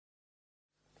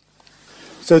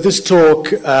So this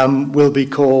talk will be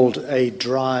called A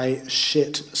Dry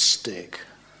Shit Stick.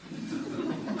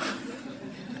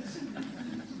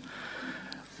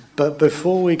 But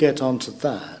before we get on to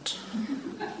that,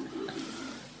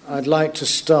 I'd like to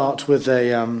start with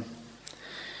an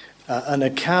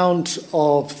account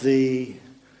of the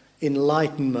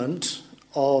enlightenment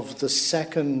of the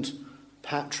second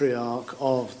patriarch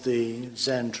of the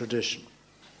Zen tradition.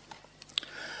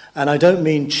 And I don't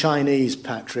mean Chinese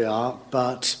patriarch,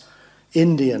 but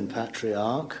Indian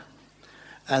patriarch.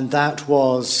 And that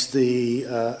was the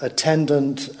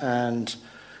attendant and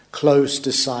close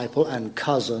disciple and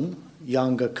cousin,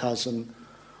 younger cousin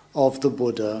of the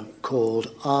Buddha,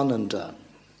 called Ananda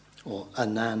or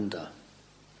Ananda.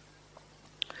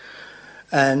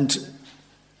 And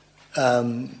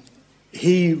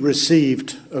he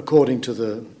received, according to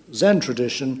the Zen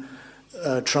tradition,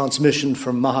 transmission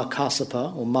from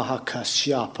Mahakassapa or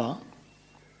Mahakashyapa,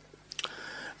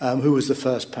 who was the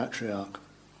first patriarch.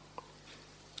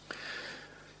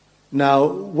 Now,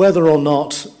 whether or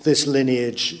not this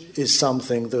lineage is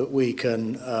something that we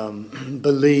can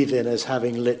believe in as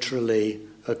having literally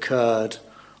occurred,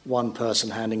 one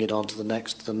person handing it on to the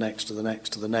next, to the next, to the next,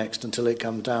 to the next, until it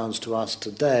comes down to us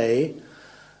today,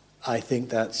 I think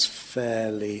that's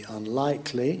fairly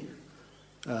unlikely.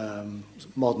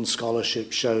 Modern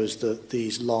scholarship shows that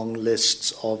these long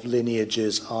lists of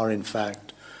lineages are in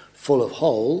fact full of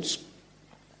holes.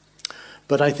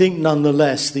 But I think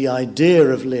nonetheless the idea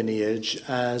of lineage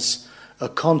as a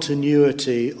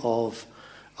continuity of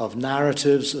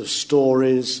narratives, of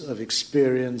stories, of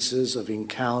experiences, of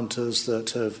encounters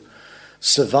that have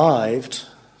survived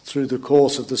through the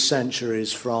course of the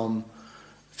centuries from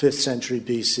 5th century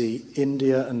BC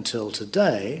India until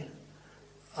today,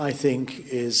 I think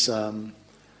is a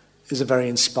very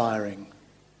inspiring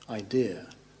idea.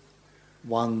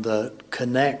 One that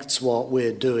connects what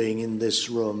we're doing in this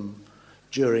room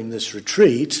during this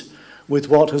retreat with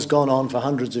what has gone on for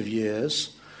hundreds of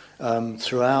years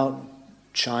throughout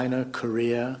China,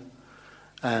 Korea,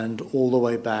 and all the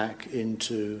way back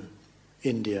into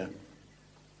India.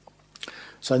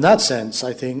 So in that sense,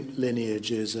 I think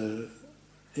lineage is an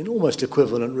almost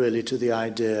equivalent really to the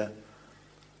idea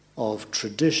of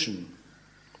tradition,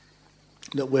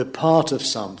 that we're part of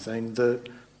something that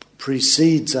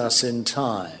precedes us in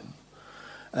time,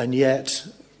 and yet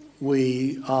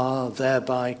we are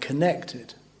thereby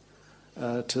connected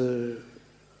to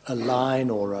a line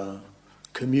or a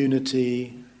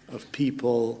community of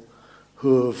people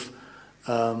who have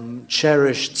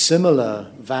cherished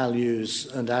similar values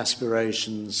and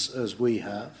aspirations as we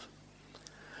have,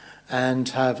 and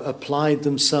have applied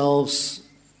themselves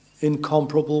in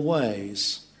comparable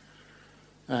ways,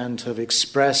 and have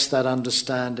expressed that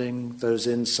understanding, those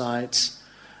insights,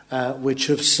 which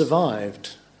have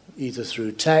survived either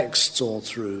through texts or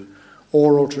through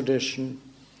oral tradition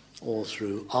or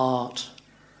through art,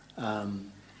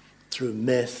 through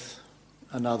myth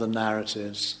and other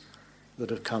narratives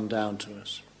that have come down to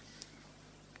us.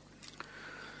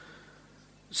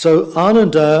 So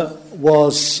Ananda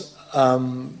was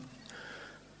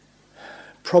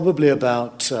probably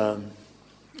about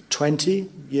 20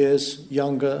 years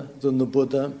younger than the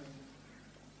Buddha,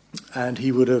 and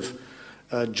he would have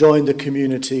joined the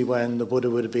community when the Buddha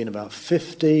would have been about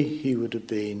 50. He would have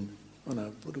been,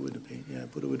 Buddha would have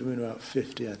been about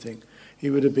 50, I think. He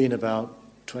would have been about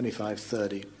 25,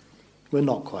 30. We're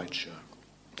not quite sure.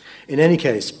 In any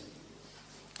case,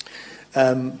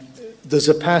 there's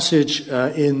a passage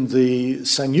in the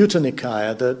Samyutta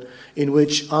Nikaya in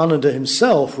which Ananda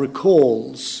himself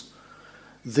recalls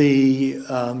the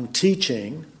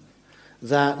teaching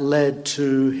that led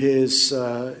to his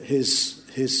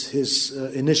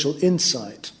initial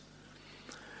insight.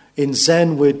 In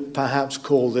Zen, we'd perhaps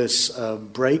call this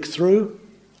breakthrough,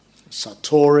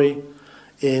 satori.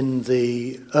 In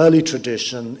the early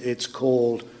tradition, it's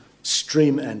called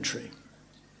stream entry.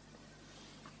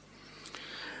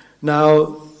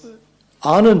 Now,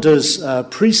 Ananda's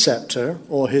preceptor,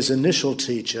 or his initial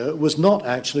teacher, was not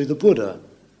actually the Buddha,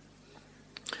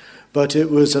 but it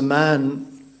was a man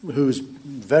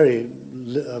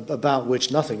about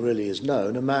which nothing really is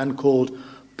known, a man called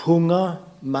Punga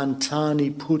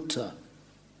Mantani Putta.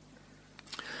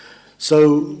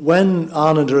 So when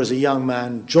Ananda as a young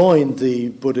man joined the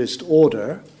Buddhist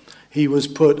order, he was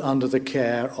put under the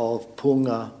care of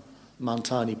Punga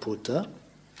Mantani Putta.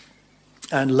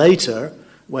 And later,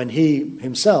 when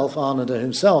Ananda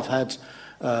himself had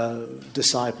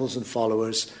disciples and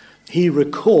followers, he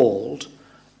recalled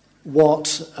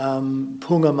what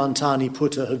Punga Mantani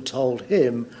Putta had told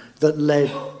him that led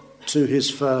to his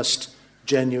first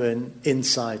genuine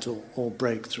insight or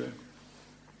breakthrough.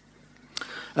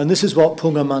 And this is what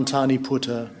Pungamantani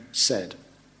Putta said.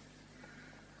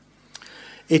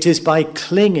 It is by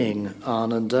clinging,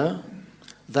 Ananda,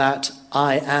 that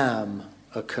I am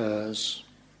occurs,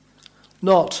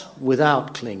 not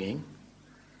without clinging.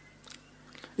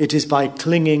 It is by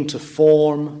clinging to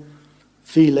form,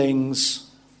 feelings,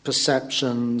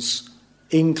 perceptions,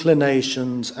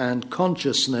 inclinations, and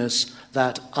consciousness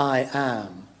that I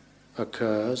am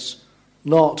occurs,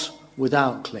 not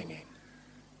without clinging.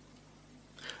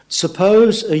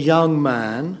 Suppose a young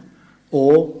man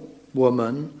or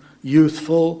woman,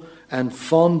 youthful and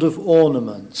fond of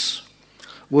ornaments,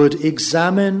 would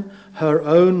examine her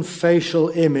own facial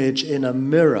image in a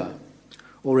mirror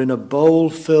or in a bowl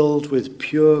filled with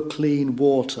pure, clean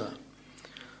water.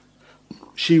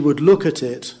 She would look at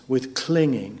it with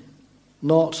clinging,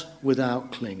 not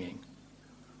without clinging.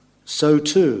 So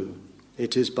too,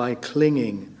 it is by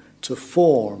clinging to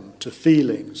form, to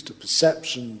feelings, to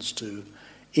perceptions, to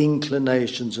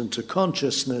inclinations, and to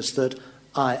consciousness that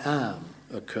I am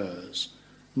occurs,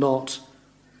 not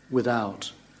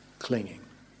without clinging.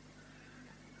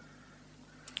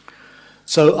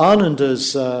 So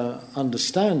Ananda's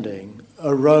understanding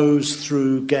arose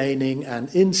through gaining an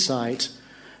insight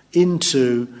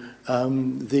into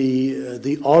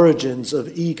the origins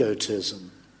of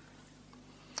egotism.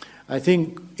 I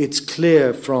think it's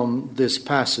clear from this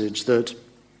passage that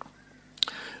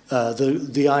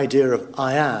the idea of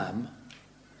I am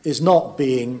is not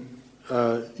being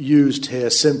used here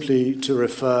simply to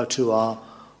refer to our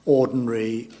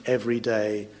ordinary,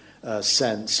 everyday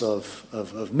sense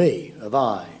of me, of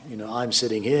I. I'm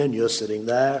sitting here and you're sitting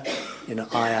there.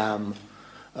 I am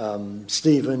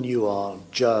Stephen, you are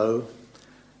Joe.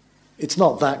 It's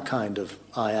not that kind of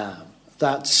I am.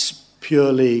 That's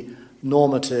purely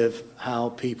normative, how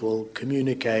people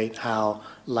communicate, how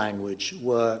language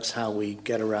works, how we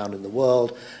get around in the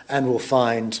world. And we'll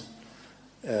find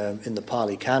in the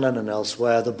Pali Canon and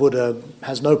elsewhere, the Buddha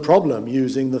has no problem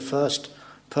using the first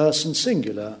person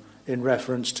singular in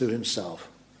reference to himself.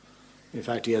 In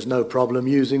fact, he has no problem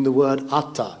using the word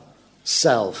atta,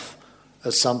 self,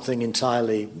 as something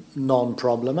entirely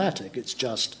non-problematic. It's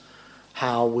just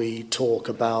how we talk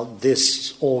about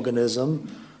this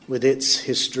organism with its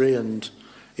history and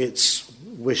its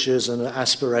wishes and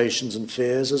aspirations and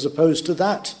fears as opposed to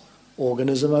that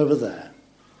organism over there.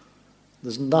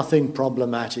 There's nothing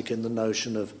problematic in the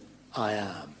notion of I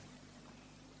am.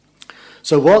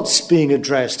 So what's being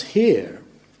addressed here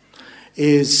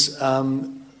is a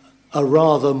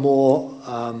rather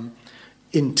more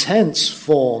intense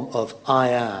form of I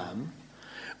am,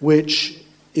 which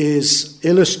is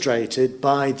illustrated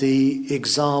by the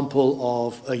example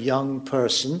of a young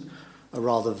person, a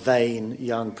rather vain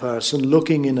young person,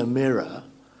 looking in a mirror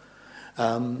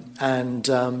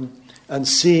and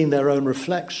seeing their own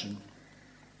reflection,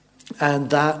 and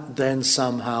that then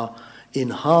somehow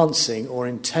enhancing or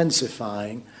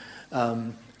intensifying,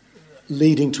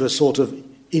 leading to a sort of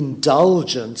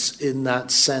indulgence in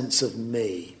that sense of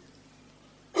me.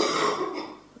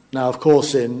 Now, of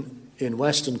course, in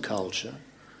Western culture,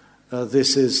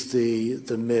 this is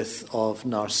the myth of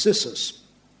Narcissus.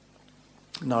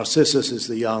 Narcissus is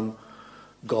the young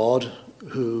god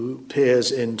who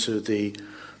peers into the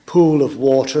pool of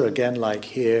water, again like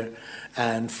here,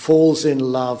 and falls in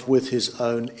love with his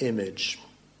own image.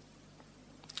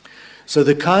 So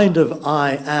the kind of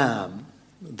I am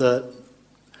that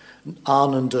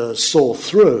Ananda saw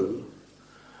through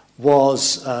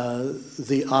was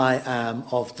the I am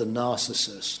of the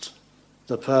narcissist,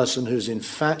 the person who's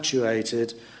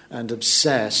infatuated and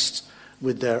obsessed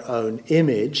with their own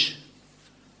image.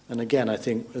 And again, I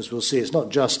think, as we'll see, it's not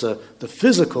just the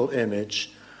physical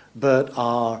image, but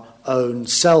our own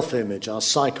self-image, our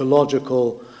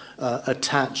psychological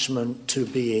attachment to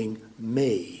being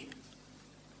me.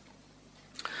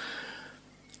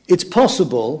 It's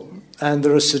possible, and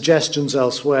there are suggestions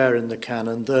elsewhere in the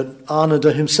canon, that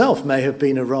Ananda himself may have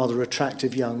been a rather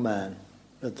attractive young man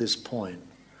at this point.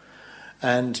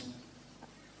 And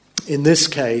in this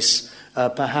case,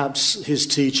 perhaps his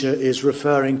teacher is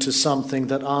referring to something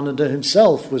that Ananda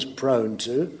himself was prone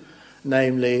to,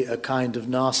 namely a kind of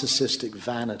narcissistic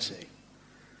vanity.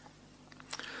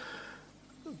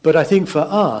 But I think for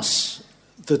us,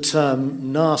 the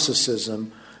term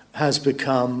narcissism has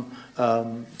become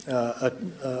an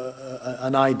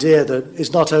idea that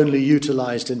is not only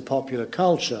utilized in popular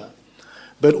culture,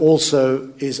 but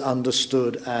also is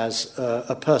understood as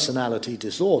a personality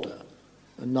disorder,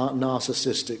 a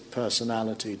narcissistic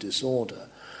personality disorder,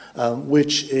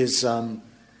 which is, a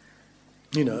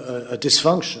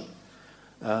dysfunction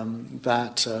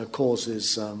that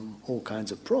causes all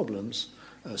kinds of problems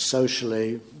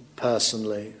socially,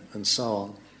 personally, and so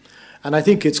on. And I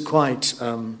think it's quite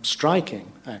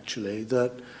striking, actually,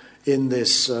 that in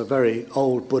this very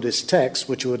old Buddhist text,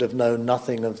 which would have known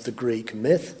nothing of the Greek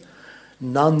myth,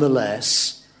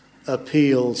 nonetheless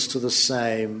appeals to the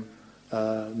same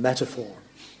metaphor.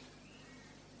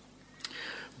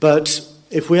 But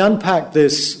if we unpack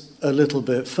this a little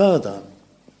bit further,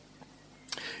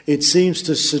 it seems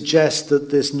to suggest that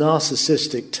this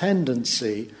narcissistic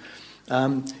tendency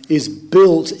is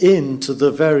built into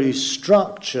the very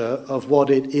structure of what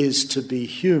it is to be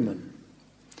human.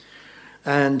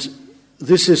 And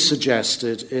this is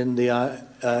suggested in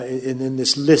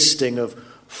this listing of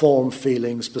form,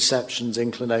 feelings, perceptions,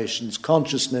 inclinations,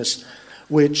 consciousness,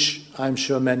 which I'm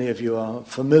sure many of you are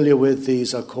familiar with.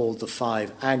 These are called the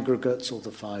 5 aggregates, or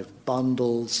the 5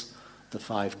 bundles, the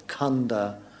 5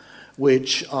 khandha,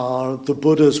 which are the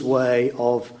Buddha's way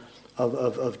of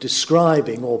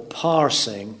describing or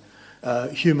parsing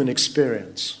human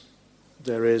experience.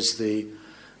 There is the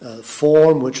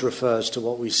form, which refers to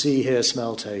what we see, hear,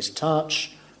 smell, taste,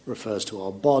 touch, refers to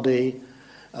our body.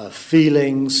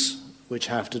 Feelings, which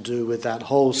have to do with that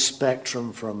whole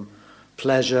spectrum from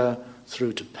pleasure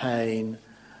through to pain,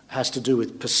 has to do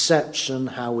with perception,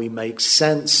 how we make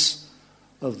sense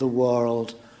of the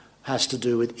world, has to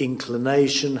do with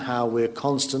inclination, how we're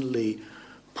constantly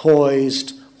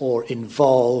poised or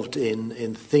involved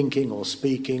in thinking or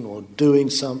speaking or doing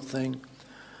something,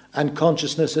 and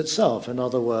consciousness itself, in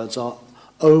other words, our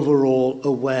overall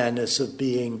awareness of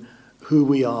being who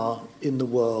we are in the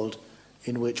world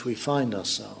in which we find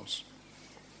ourselves.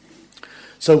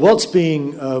 So what's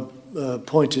being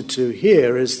pointed to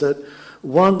here is that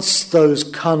once those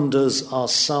khandhas are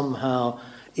somehow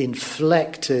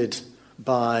inflected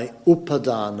by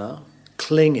upadana,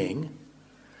 clinging,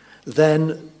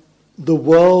 then the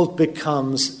world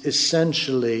becomes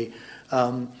essentially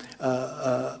a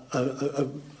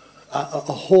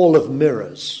hall of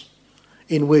mirrors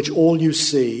in which all you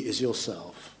see is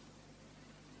yourself.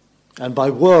 And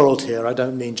by world here, I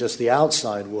don't mean just the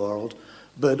outside world,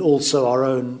 but also our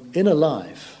own inner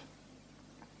life.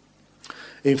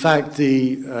 In fact,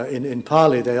 in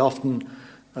Pali, they often,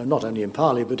 not only in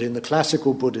Pali, but in the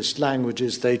classical Buddhist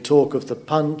languages, they talk of the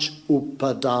Panch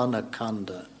Upadana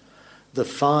Khandha, the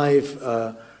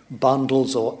 5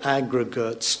 bundles or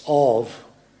aggregates of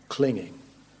clinging.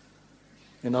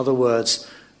 In other words,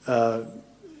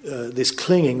 this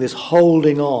clinging, this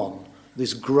holding on,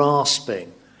 this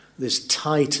grasping, this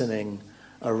tightening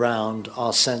around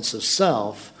our sense of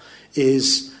self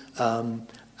is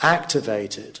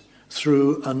activated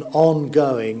through an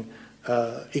ongoing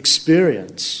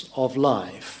experience of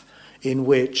life in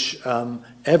which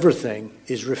everything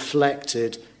is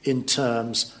reflected in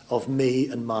terms of me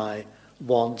and my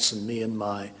wants and me and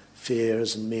my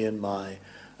fears and me and my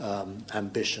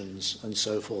ambitions and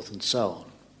so forth and so on.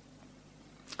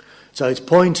 So it's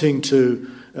pointing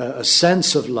to a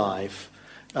sense of life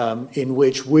in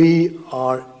which we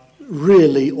are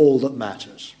really all that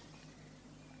matters.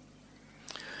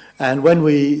 And when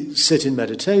we sit in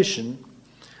meditation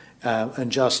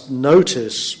and just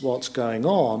notice what's going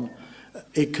on,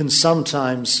 it can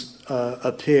sometimes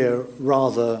appear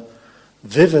rather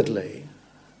vividly,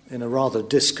 in a rather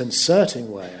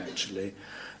disconcerting way actually,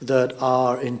 that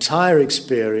our entire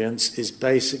experience is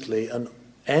basically an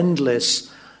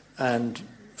endless and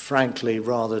frankly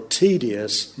rather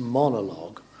tedious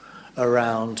monologue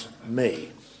around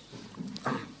me.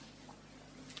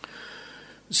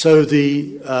 So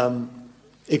the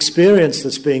experience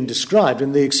that's being described,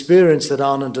 and the experience that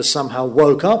Ananda somehow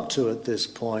woke up to at this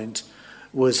point,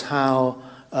 was how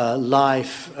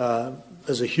life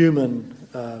as a human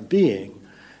being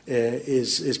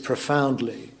is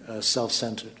profoundly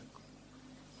self-centered.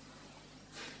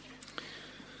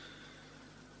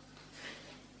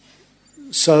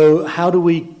 So how do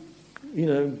we,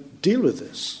 deal with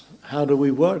this? How do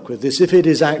we work with this? If it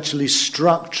is actually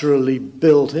structurally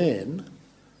built in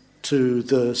to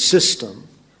the system,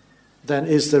 then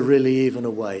is there really even a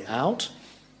way out?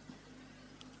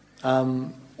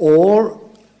 Or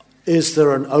is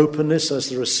there an openness, is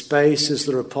there a space, is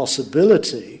there a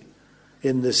possibility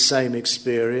in this same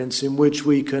experience in which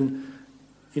we can,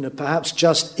 perhaps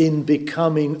just in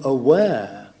becoming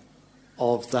aware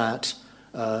of that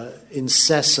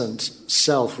incessant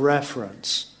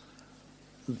self-reference,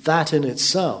 that in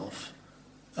itself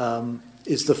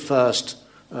is the first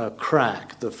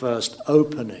crack, the first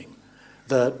opening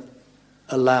that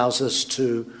allows us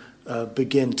to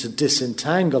begin to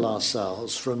disentangle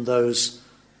ourselves from those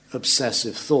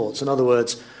obsessive thoughts. In other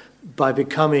words, by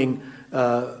becoming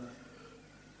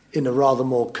in a rather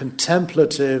more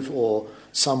contemplative or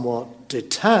somewhat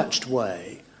detached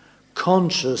way,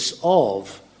 conscious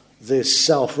of this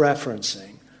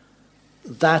self-referencing,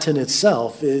 that in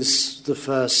itself is the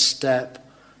first step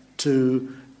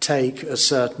to take a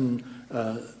certain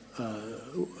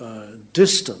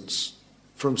distance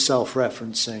from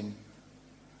self-referencing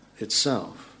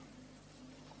itself.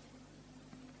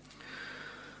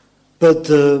 But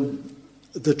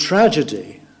the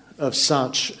tragedy of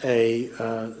such a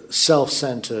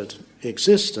self-centered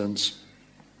existence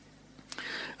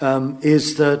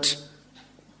is that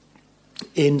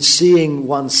in seeing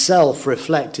oneself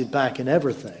reflected back in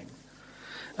everything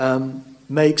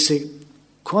makes it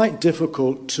quite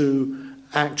difficult to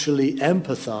actually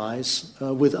empathize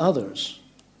with others.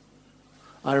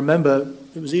 I remember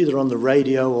it was either on the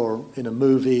radio or in a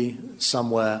movie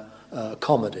somewhere,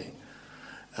 comedy,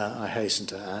 I hasten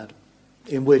to add,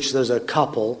 in which there's a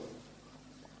couple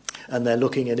and they're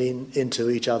looking into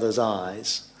each other's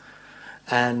eyes,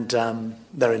 and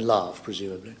they're in love,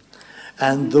 presumably.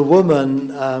 And the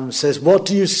woman says, "What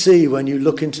do you see when you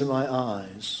look into my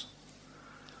eyes?"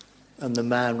 And the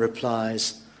man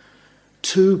replies,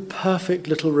 "Two perfect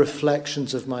little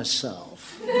reflections of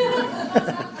myself."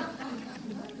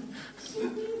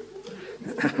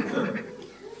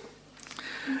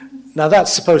 Now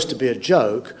that's supposed to be a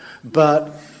joke,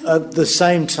 but at the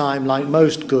same time, like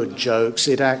most good jokes,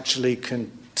 it actually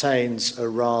contains a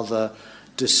rather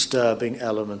disturbing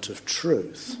element of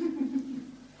truth.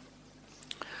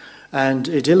 And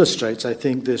it illustrates, I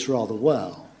think, this rather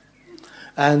well.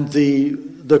 And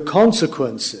the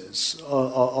consequences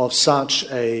of such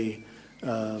a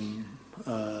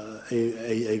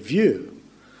view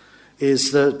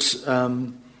is that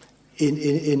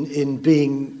in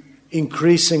being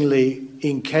increasingly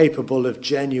incapable of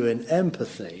genuine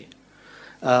empathy,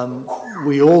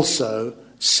 we also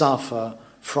suffer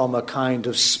from a kind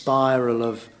of spiral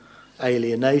of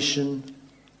alienation,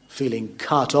 feeling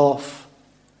cut off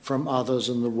from others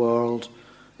in the world,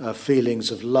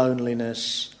 feelings of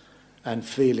loneliness and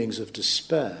feelings of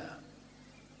despair.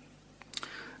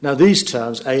 Now these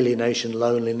terms, alienation,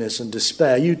 loneliness and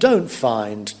despair, you don't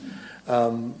find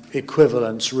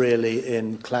equivalents really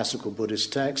in classical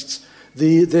Buddhist texts.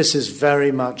 This is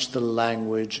very much the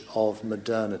language of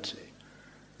modernity,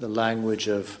 the language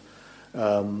of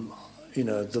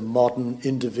the modern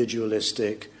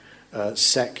individualistic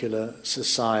secular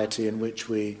society in which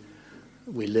we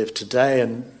live today,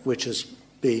 and which has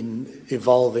been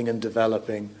evolving and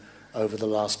developing over the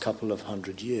last couple of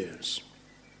 100 years.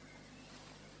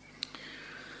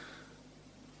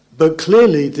 But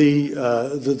clearly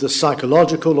the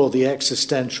psychological or the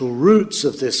existential roots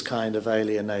of this kind of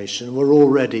alienation were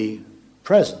already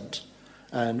present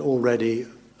and already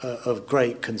of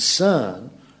great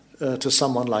concern to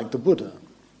someone like the Buddha.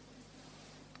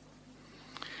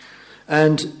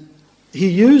 And he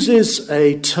uses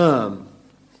a term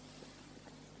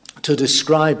to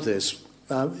describe this.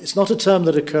 It's not a term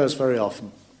that occurs very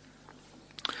often.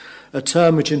 A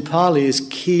term which in Pali is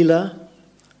Khila,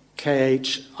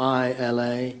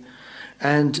 Khila,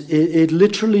 and it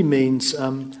literally means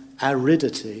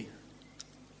aridity,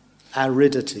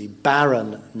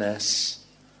 barrenness,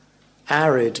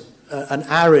 arid. An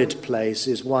arid place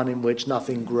is one in which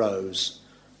nothing grows,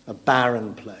 a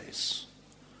barren place.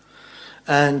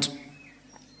 And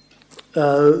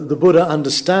the Buddha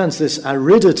understands this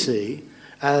aridity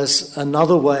as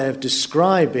another way of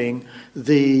describing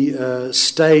the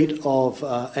state of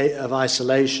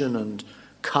isolation and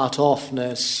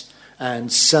cut-offness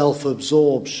and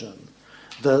self-absorption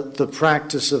that the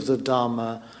practice of the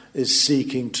Dhamma is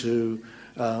seeking to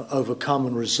overcome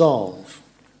and resolve.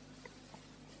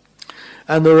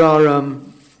 And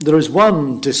there is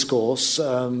one discourse,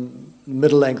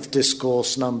 middle-length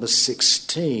discourse number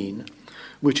 16,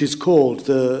 which is called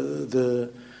the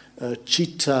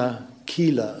Chitta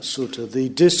Khila Sutta, the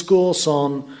discourse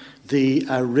on the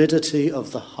aridity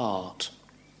of the heart.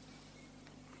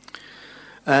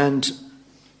 And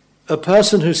a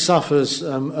person who suffers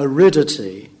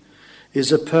aridity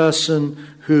is a person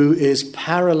who is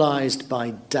paralyzed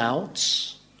by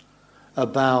doubts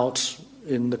about,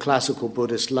 in the classical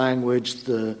Buddhist language,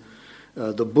 the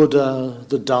Buddha,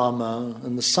 the Dhamma,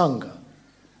 and the Sangha.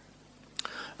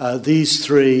 These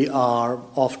three are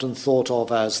often thought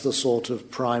of as the sort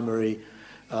of primary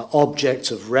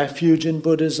objects of refuge in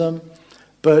Buddhism,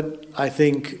 but I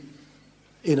think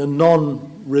in a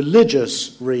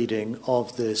non-religious reading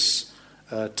of this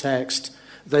text,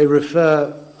 they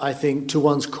refer, I think, to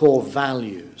one's core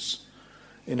values.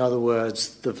 In other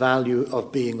words, the value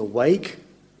of being awake,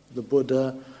 the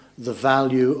Buddha, the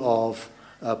value of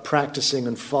practicing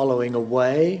and following a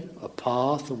way, a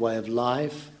path, a way of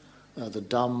life, the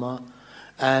Dhamma,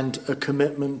 and a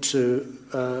commitment to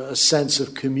a sense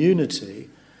of community,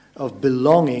 of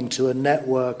belonging to a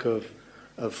network of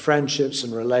friendships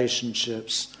and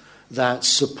relationships that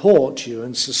support you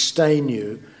and sustain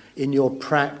you in your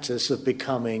practice of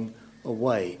becoming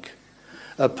awake.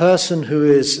 A person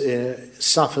who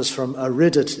suffers from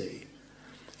aridity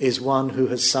is one who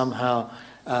has somehow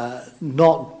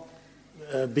not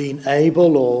been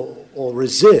able or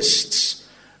resists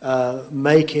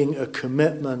making a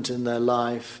commitment in their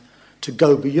life to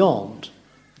go beyond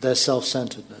their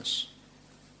self-centeredness.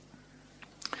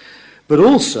 But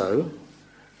also,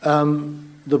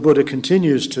 the Buddha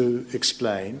continues to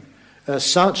explain,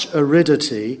 such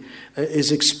aridity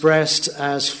is expressed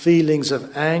as feelings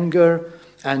of anger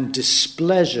and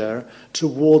displeasure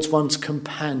towards one's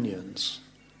companions,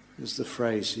 is the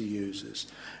phrase he uses.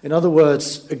 In other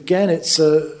words, again, it's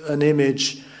an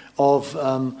image of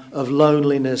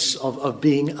loneliness, of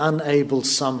being unable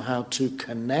somehow to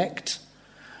connect,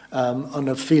 and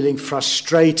of feeling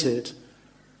frustrated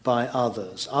by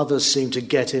others. Others seem to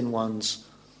get in one's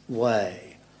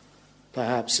way.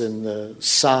 Perhaps in the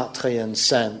Sartrean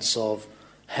sense of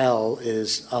hell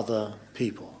is other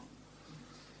people.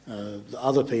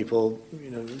 Other people,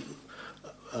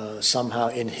 somehow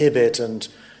inhibit and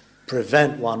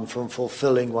prevent one from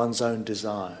fulfilling one's own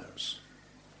desires.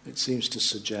 It seems to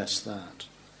suggest that.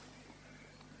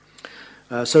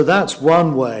 So that's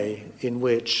one way in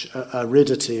which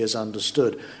aridity is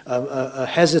understood. A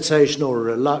hesitation or a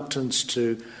reluctance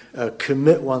to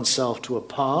commit oneself to a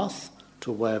path,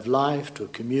 to a way of life, to a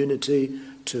community,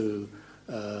 to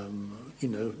a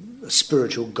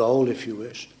spiritual goal, if you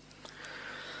wish.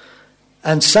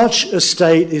 And such a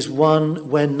state is one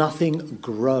where nothing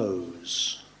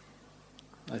grows.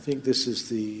 I think this is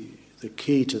the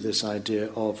key to this idea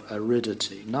of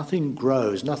aridity. Nothing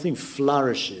grows, nothing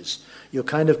flourishes. You're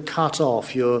kind of cut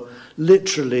off. You're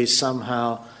literally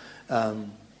somehow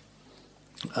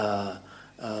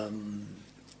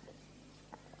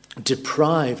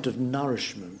deprived of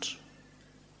nourishment.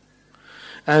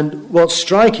 And what's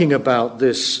striking about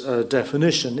this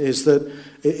definition is that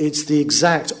it's the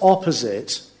exact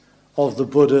opposite of the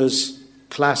Buddha's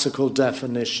classical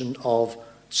definition of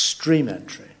stream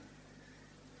entry.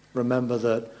 Remember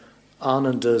that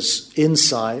Ananda's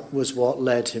insight was what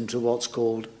led him to what's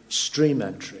called stream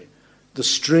entry. The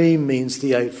stream means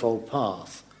the Eightfold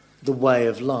Path, the way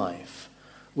of life,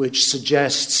 which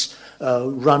suggests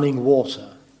running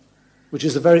water, which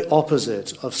is the very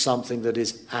opposite of something that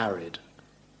is arid.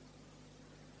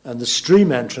 And the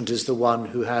stream entrant is the one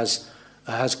who has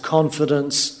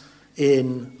confidence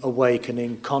in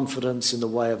awakening, confidence in the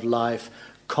way of life,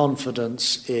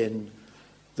 confidence in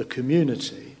the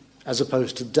community, as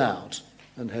opposed to doubt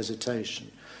and hesitation.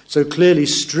 So clearly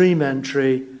stream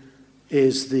entry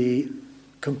is the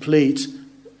complete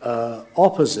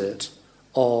opposite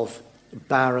of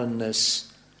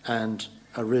barrenness and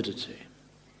aridity.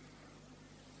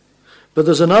 But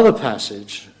there's another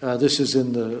passage, this is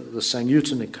in the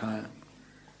Samyutta Nikaya,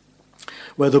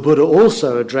 where the Buddha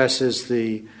also addresses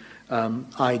the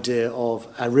idea of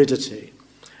aridity.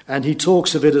 And he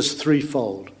talks of it as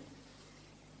threefold.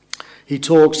 He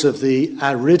talks of the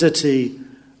aridity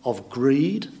of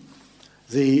greed,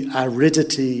 the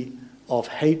aridity of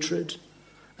hatred,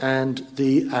 and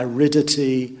the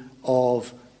aridity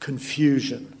of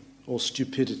confusion or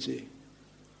stupidity.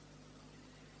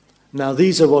 Now,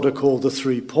 these are what are called the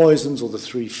three poisons or the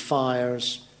three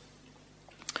fires.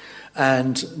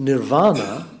 And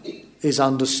nirvana is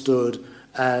understood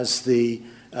as the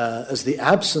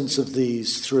absence of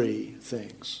these three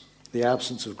things, the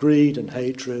absence of greed and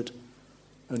hatred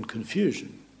and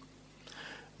confusion.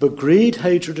 But greed,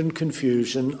 hatred, and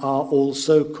confusion are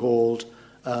also called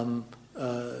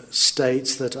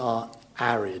states that are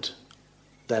arid.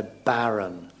 They're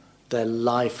barren. They're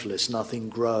lifeless. Nothing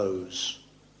grows.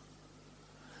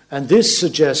 And this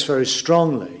suggests very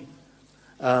strongly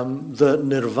that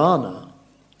nirvana,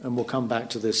 and we'll come back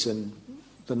to this in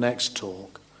the next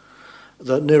talk,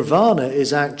 that nirvana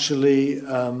is actually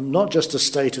not just a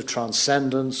state of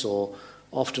transcendence, or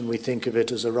often we think of it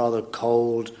as a rather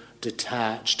cold,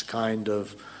 detached kind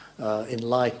of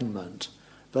enlightenment,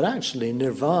 but actually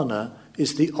nirvana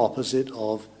is the opposite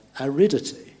of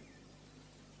aridity.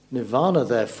 Nirvana,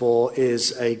 therefore,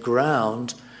 is a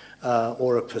ground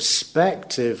or a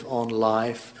perspective on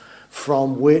life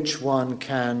from which one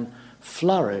can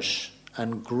flourish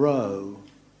and grow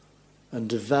and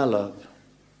develop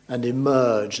and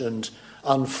emerge and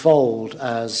unfold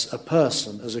as a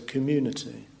person, as a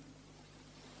community.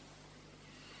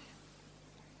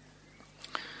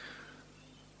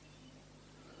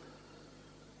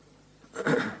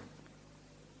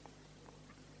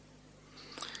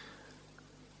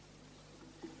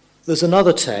 There's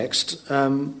another text.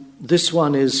 This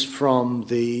one is from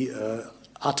the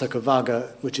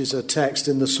Atthakavagga, which is a text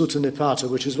in the Sutta Nipata,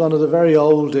 which is one of the very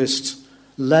oldest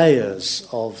layers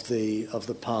of the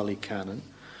Pali Canon.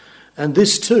 And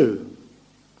this too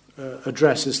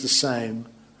addresses the same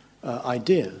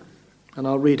idea. And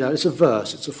I'll read out. It's a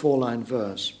verse. It's a 4-line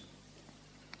verse.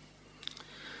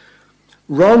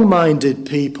 Wrong-minded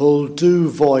people do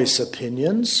voice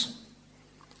opinions,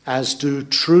 as do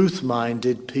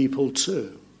truth-minded people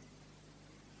too.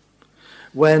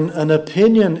 When an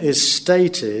opinion is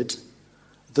stated,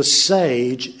 the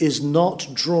sage is not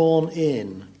drawn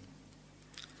in.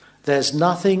 There's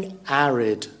nothing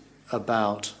arid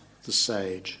about the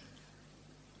sage.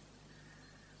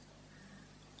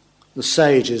 The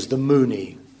sage is the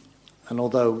Muni, and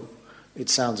although it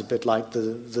sounds a bit like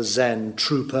the Zen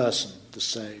true person, the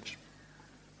sage.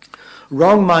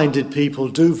 Wrong-minded people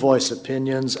do voice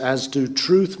opinions, as do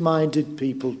truth-minded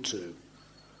people too.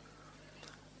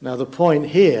 Now the point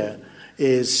here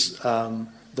is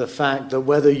the fact that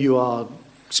whether you are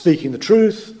speaking the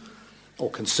truth or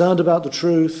concerned about the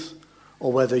truth,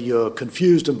 or whether you're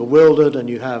confused and bewildered and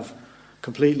you have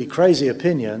completely crazy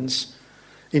opinions,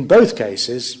 in both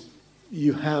cases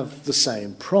you have the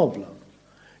same problem.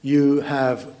 You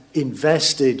have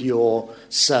invested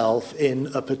yourself in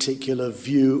a particular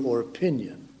view or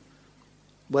opinion.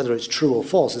 Whether it's true or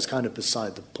false is kind of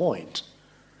beside the point.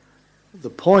 The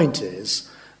point is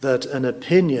that an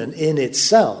opinion in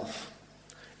itself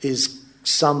is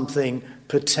something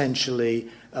potentially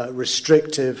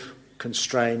restrictive,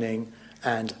 constraining,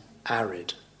 and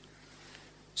arid.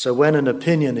 So when an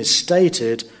opinion is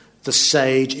stated, the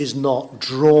sage is not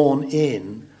drawn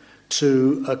in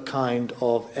to a kind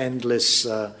of endless,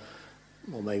 or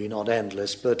maybe not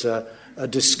endless, but a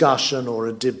discussion or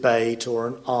a debate or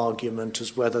an argument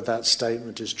as whether that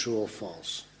statement is true or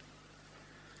false.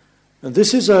 And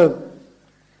this is an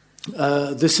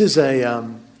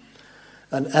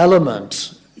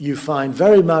element you find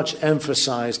very much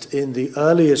emphasized in the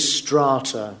earliest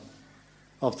strata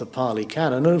of the Pali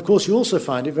Canon, and of course you also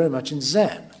find it very much in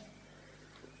Zen.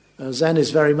 Zen is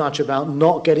very much about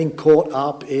not getting caught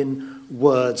up in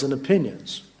words and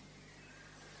opinions.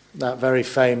 That very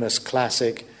famous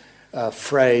classic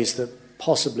phrase that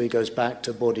possibly goes back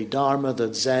to Bodhidharma,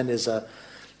 that Zen is a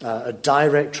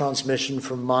direct transmission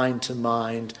from mind to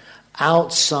mind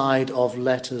outside of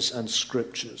letters and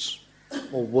scriptures,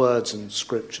 or words and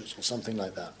scriptures, or something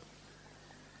like that.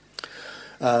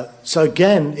 So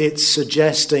again, it's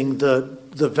suggesting that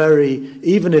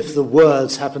even if the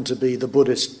words happen to be the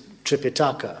Buddhist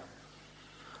Tripitaka,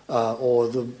 or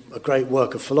a great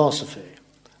work of philosophy,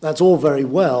 that's all very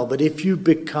well, but if you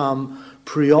become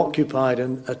preoccupied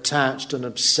and attached and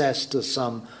obsessed to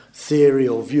some theory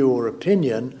or view or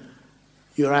opinion,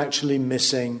 you're actually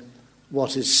missing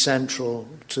what is central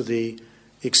to the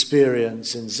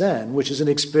experience in Zen, which is an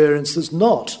experience that's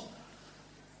not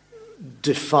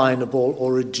definable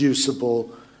or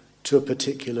reducible to a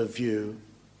particular view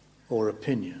or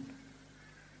opinion.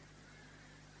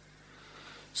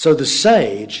 So the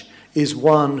sage is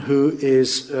one who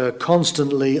is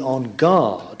constantly on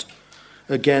guard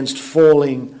against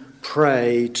falling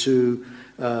prey to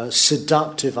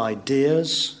seductive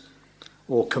ideas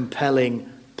or compelling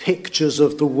pictures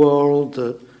of the world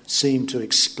that seem to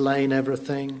explain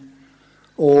everything,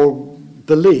 or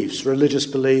beliefs, religious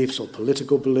beliefs or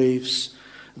political beliefs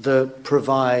that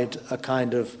provide a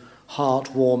kind of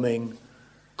heartwarming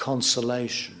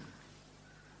consolation.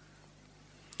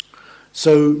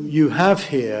 So you have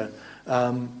here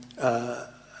an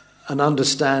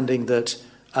understanding that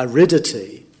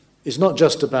aridity is not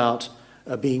just about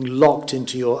being locked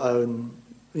into your own,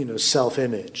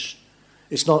 self-image.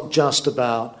 It's not just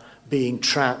about being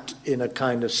trapped in a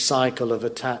kind of cycle of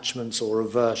attachments or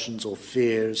aversions or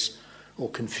fears or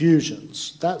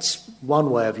confusions. That's one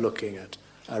way of looking at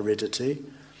aridity.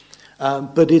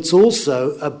 But it's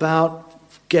also about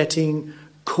getting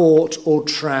caught or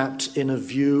trapped in a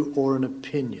view or an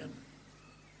opinion.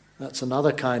 That's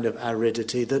another kind of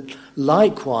aridity that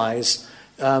likewise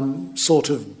sort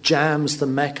of jams the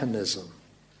mechanism,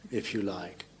 if you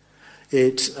like.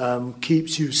 It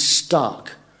keeps you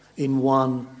stuck in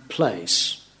one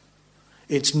place.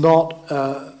 It's not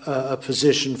a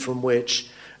position from which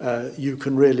you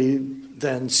can really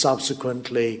then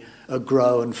subsequently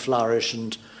grow and flourish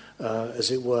and, as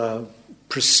it were,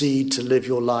 proceed to live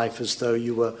your life as though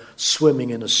you were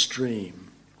swimming in a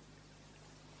stream.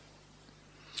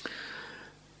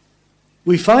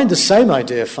 We find the same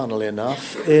idea, funnily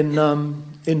enough, in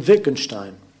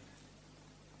Wittgenstein.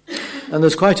 And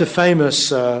there's quite a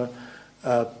famous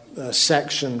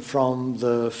section from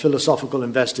the Philosophical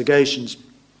Investigations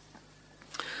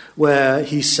where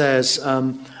he says,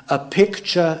 a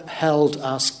picture held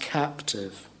us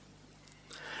captive,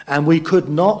 and we could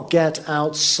not get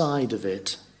outside of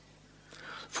it,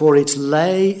 for it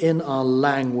lay in our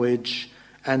language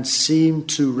and seemed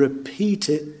to repeat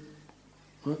it.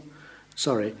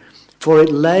 For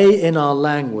it lay in our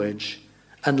language,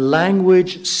 and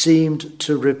language seemed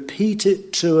to repeat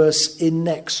it to us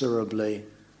inexorably.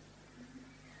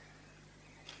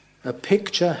 A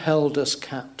picture held us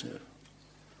captive.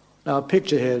 Now, a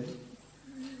picture here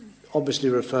obviously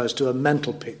refers to a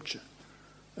mental picture,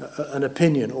 an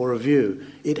opinion or a view.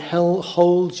 It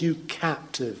holds you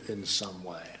captive in some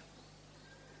way.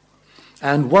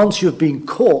 And once you've been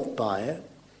caught by it,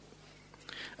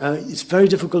 it's very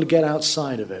difficult to get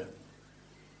outside of it.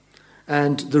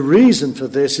 And the reason for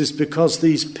this is because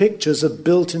these pictures are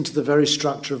built into the very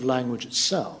structure of language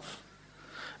itself.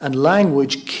 And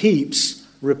language keeps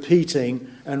repeating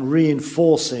and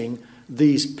reinforcing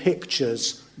these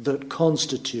pictures that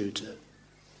constitute it.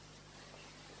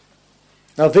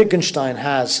 Now, Wittgenstein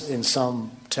has, in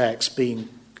some texts, been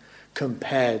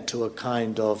compared to a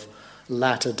kind of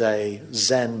latter-day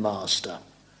Zen master.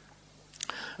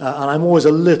 And I'm always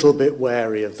a little bit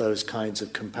wary of those kinds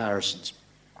of comparisons.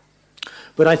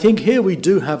 But I think here we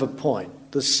do have a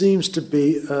point. There seems to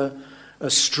be a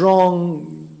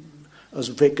strong,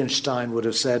 as Wittgenstein would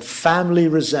have said, family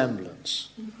resemblance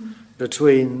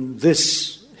between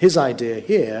his idea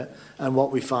here and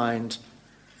what we find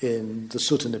in the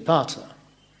Sutta Nipata,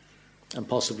 and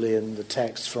possibly in the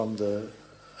text from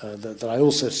that I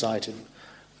also cited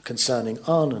concerning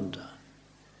Ananda.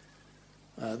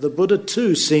 The Buddha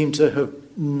too seemed to have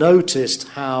noticed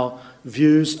how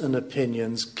views and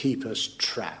opinions keep us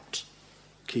trapped,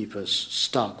 keep us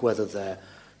stuck, whether they're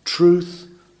truth,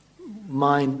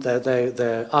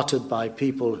 they're uttered by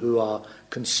people who are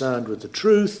concerned with the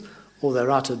truth, or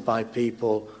they're uttered by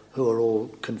people who are all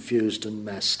confused and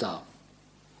messed up.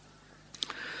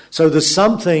 So there's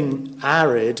something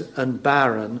arid and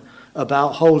barren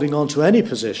about holding on to any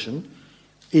position,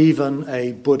 even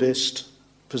a Buddhist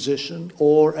position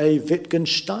or a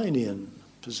Wittgensteinian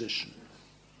position.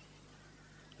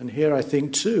 And here I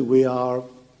think too we are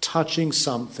touching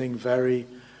something very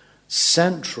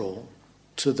central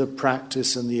to the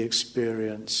practice and the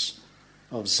experience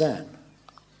of Zen.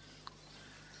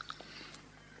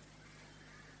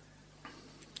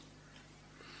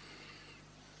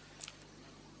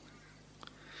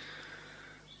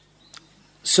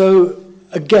 So,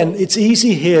 again, it's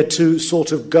easy here to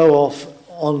sort of go off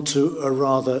onto a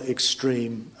rather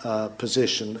extreme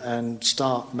position and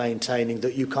start maintaining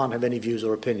that you can't have any views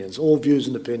or opinions. All views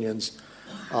and opinions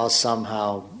are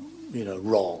somehow,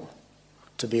 wrong,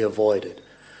 to be avoided.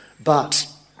 But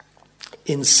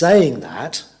in saying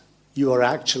that, you are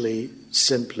actually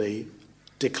simply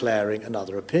declaring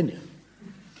another opinion.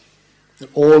 That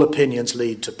all opinions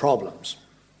lead to problems.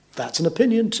 That's an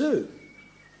opinion too.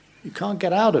 You can't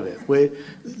get out of it.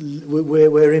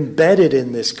 We're embedded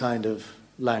in this kind of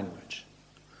language.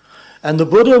 And the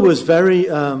Buddha was very,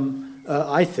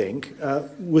 I think,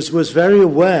 was very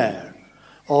aware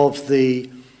of the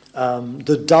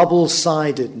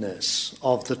double-sidedness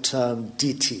of the term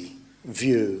ditthi,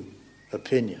 view,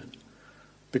 opinion.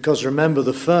 Because remember,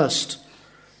 the first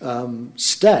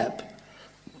step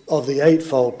of the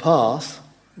Eightfold Path,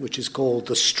 which is called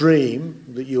the stream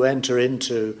that you enter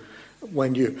into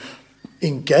when you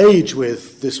engage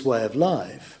with this way of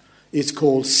life, is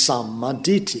called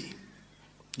sammaditthi,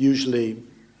 usually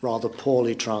rather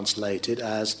poorly translated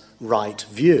as right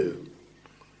view.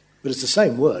 But it's the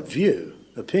same word, view,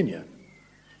 opinion,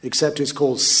 except it's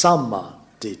called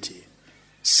sammaditthi.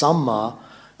 Samma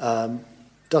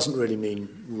doesn't really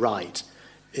mean right.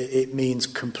 It means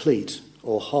complete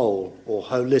or whole or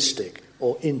holistic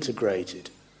or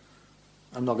integrated.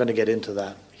 I'm not going to get into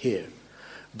that here.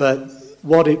 But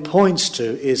what it points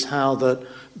to is how that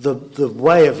the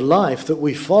way of life that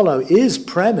we follow is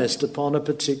premised upon a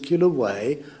particular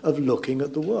way of looking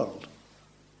at the world,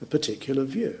 a particular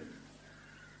view.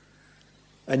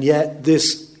 And yet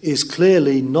this is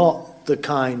clearly not the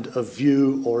kind of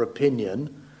view or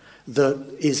opinion that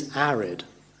is arid,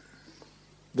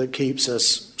 that keeps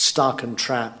us stuck and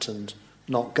trapped and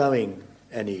not going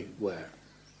anywhere.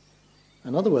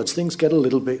 In other words, things get a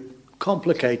little bit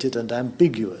complicated and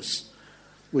ambiguous,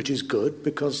 which is good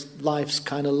because life's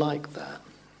kind of like that.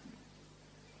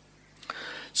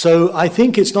 So I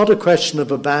think it's not a question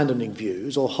of abandoning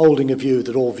views or holding a view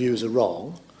that all views are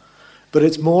wrong, but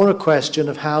it's more a question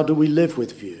of how do we live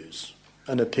with views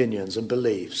and opinions and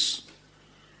beliefs.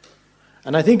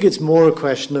 And I think it's more a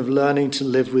question of learning to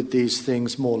live with these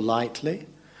things more lightly,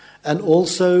 and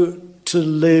also to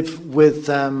live with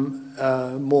them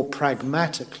more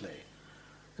pragmatically.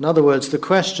 In other words, the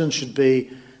question should be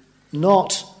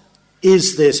not,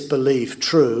 is this belief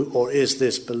true or is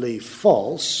this belief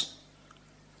false,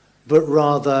 but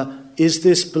rather, is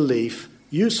this belief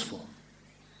useful?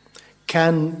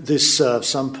 Can this serve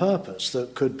some purpose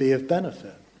that could be of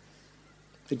benefit?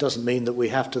 It doesn't mean that we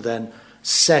have to then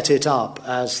set it up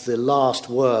as the last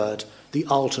word, the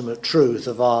ultimate truth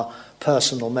of our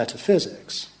personal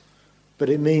metaphysics. But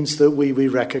it means that we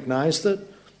recognize that,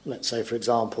 let's say, for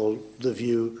example, the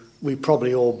view, we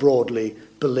probably all broadly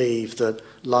believe that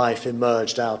life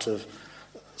emerged out of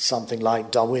something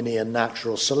like Darwinian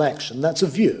natural selection. That's a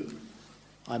view.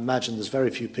 I imagine there's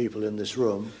very few people in this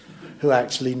room who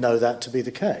actually know that to be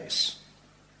the case.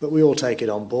 But we all take it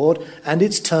on board, and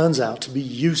it turns out to be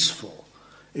useful.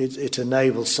 It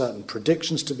enables certain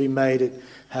predictions to be made. It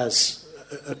has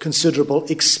a considerable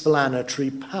explanatory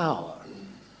power.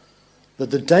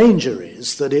 But the danger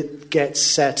is that it gets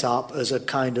set up as a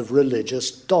kind of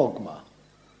religious dogma.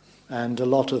 And a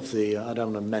lot of I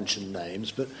don't want to mention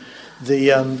names, but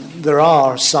there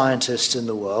are scientists in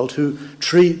the world who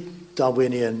treat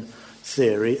Darwinian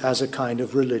theory as a kind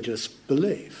of religious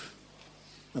belief.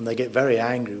 And they get very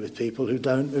angry with people who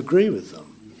don't agree with them.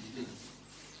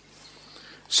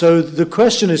 So the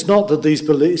question is not that these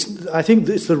beliefs, I think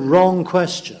it's the wrong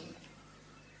question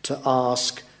to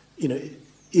ask,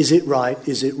 is it right,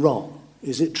 is it wrong?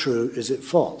 Is it true, is it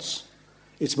false?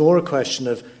 It's more a question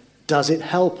of, does it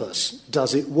help us?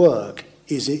 Does it work?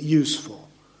 Is it useful?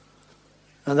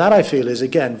 And that, I feel, is,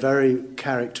 again, very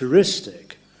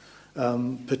characteristic,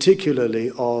 particularly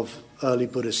of early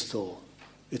Buddhist thought.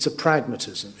 It's a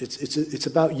pragmatism. It's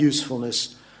about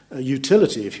usefulness,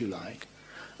 utility, if you like,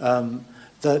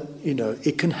 that,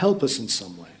 it can help us in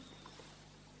some way.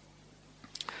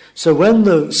 So when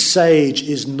the sage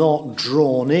is not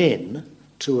drawn in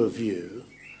to a view,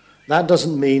 that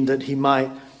doesn't mean that he might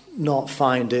not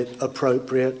find it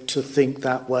appropriate to think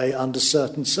that way under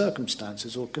certain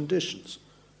circumstances or conditions.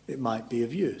 It might be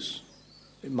of use.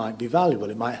 It might be valuable.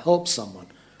 It might help someone.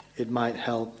 It might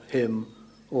help him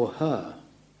or her.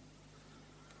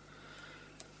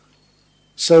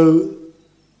 So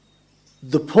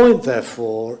the point,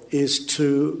 therefore, is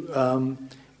to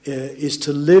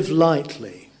live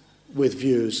lightly with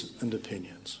views and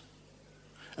opinions,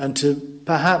 and to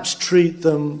perhaps treat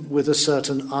them with a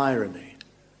certain irony,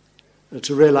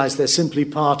 to realize they're simply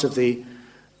part of the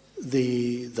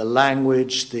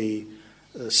language, the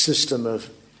system of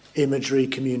imagery,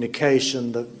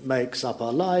 communication that makes up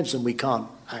our lives, and we can't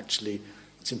actually,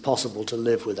 it's impossible to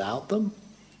live without them.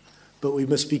 But we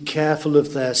must be careful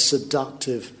of their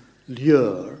seductive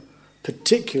lure,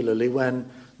 particularly when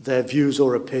they're views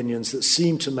or opinions that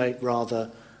seem to make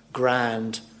rather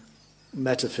grand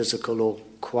metaphysical or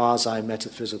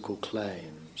quasi-metaphysical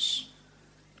claims.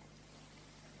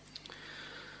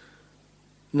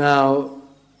 Now,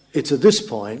 it's at this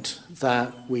point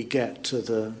that we get to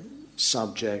the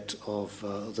subject of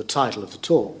the title of the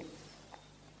talk.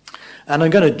 And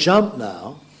I'm going to jump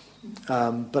now,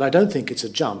 but I don't think it's a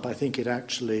jump. I think it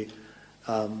actually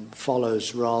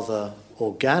follows rather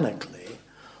organically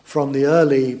from the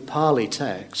early Pali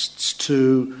texts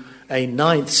to a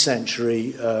 9th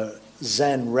century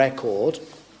Zen record,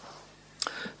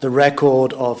 the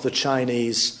record of the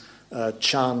Chinese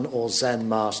Chan or Zen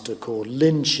master called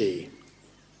Linchi.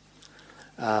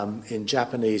 In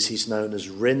Japanese he's known as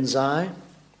Rinzai.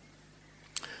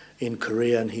 In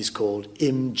Korean he's called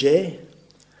Imje.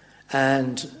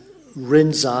 And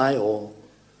Rinzai or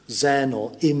Zen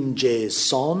or Imje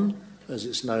Son, as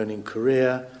it's known in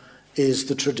Korea, is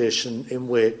the tradition in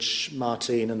which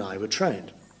Martine and I were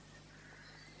trained.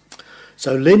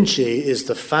 So Linchi is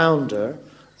the founder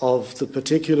of the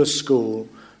particular school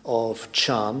of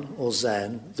Chan or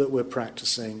Zen that we're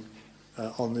practicing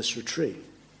on this retreat.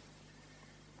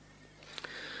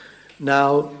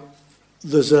 Now,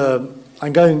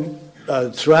 I'm going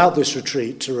throughout this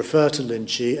retreat to refer to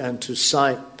Linchi and to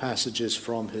cite passages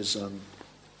from his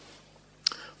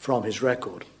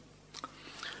record.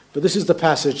 But this is the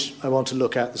passage I want to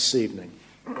look at this evening.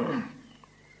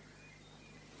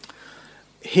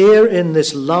 Here in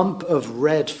this lump of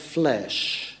red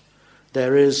flesh,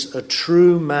 there is a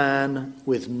true man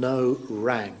with no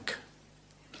rank.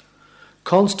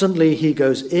 Constantly he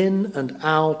goes in and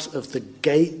out of the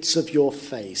gates of your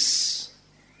face.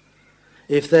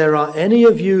 If there are any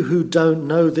of you who don't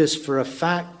know this for a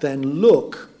fact, then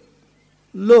look.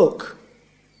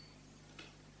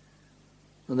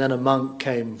 And then a monk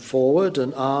came forward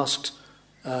and asked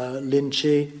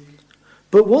Linchi,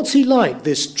 But what's he like,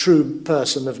 this true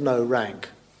person of no rank?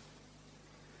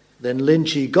 Then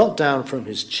Linchi got down from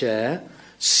his chair,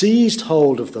 seized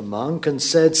hold of the monk and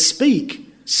said,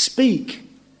 "Speak, speak."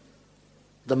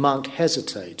 The monk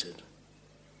hesitated,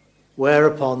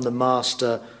 whereupon the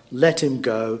master let him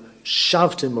go,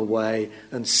 shoved him away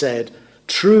and said,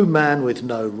 "True man with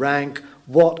no rank,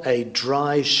 what a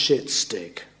dry shit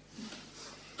stick."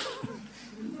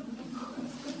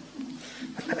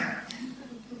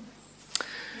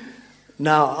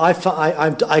 Now,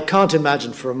 I can't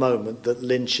imagine for a moment that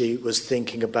Linchi was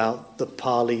thinking about the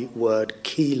Pali word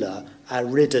kila,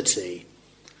 aridity.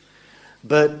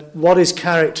 But what is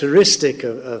characteristic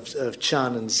of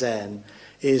Chan and Zen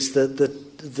is that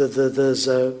there's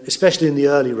especially in the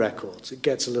early records,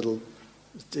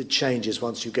 it changes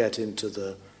once you get into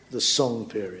the Song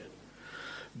period.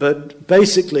 But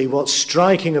basically what's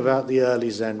striking about the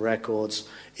early Zen records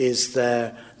is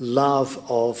their love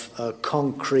of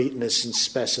concreteness and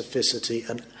specificity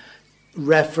and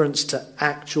reference to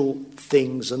actual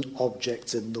things and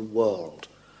objects in the world,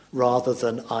 rather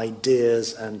than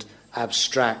ideas and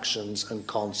abstractions and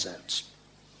concepts.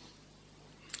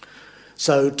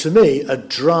 So to me, a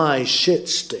dry shit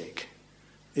stick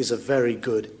is a very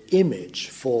good image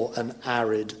for an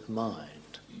arid mind.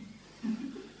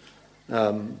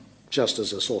 Just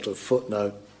as a sort of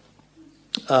footnote,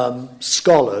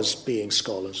 scholars, being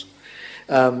scholars,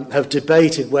 have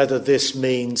debated whether this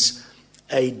means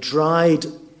a dried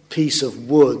piece of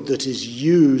wood that is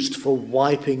used for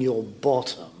wiping your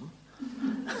bottom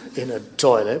in a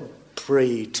toilet,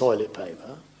 pre-toilet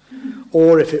paper,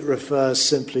 or if it refers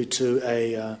simply to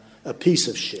a piece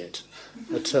of shit,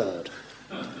 a turd.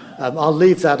 I'll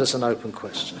leave that as an open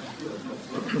question.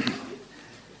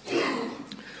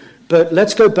 But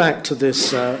let's go back to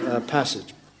this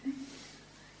passage.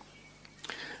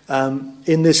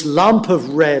 In this lump of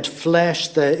red flesh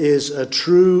there is a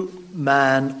true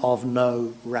man of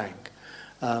no rank.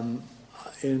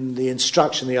 In the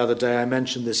instruction the other day I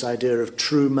mentioned this idea of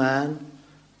true man,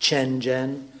 Chen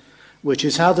Zhen, which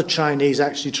is how the Chinese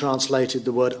actually translated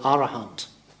the word arahant,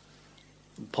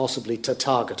 possibly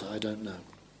Tathagata, I don't know.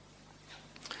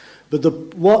 But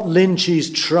what Linchi's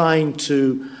trying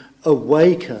to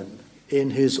awaken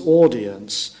in his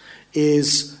audience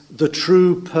is the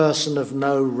true person of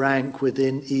no rank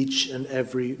within each and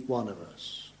every one of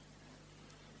us.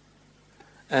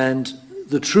 And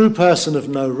the true person of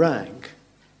no rank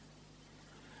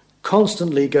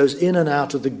constantly goes in and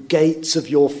out of the gates of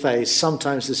your face.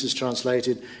 Sometimes this is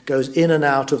translated, goes in and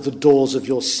out of the doors of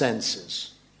your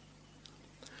senses.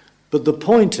 But the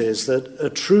point is that a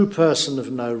true person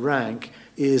of no rank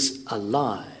is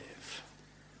alive.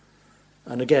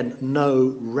 And again,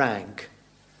 no rank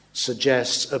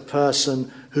suggests a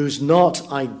person who's not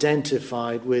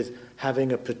identified with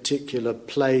having a particular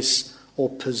place or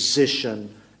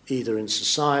position either in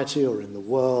society or in the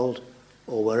world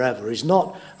or wherever. He's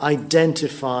not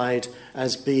identified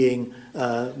as being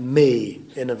me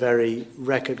in a very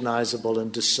recognizable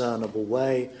and discernible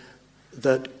way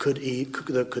that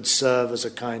could serve as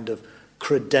a kind of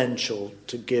credential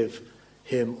to give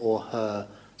him or her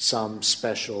some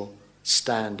special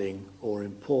standing or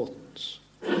importance.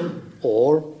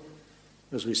 Or,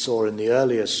 as we saw in the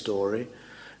earlier story,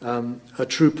 a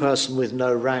true person with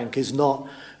no rank is not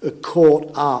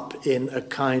caught up in a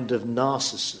kind of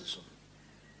narcissism.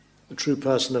 A true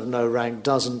person of no rank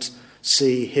doesn't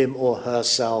see him or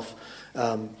herself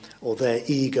or their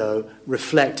ego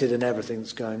reflected in everything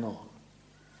that's going on.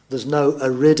 There's no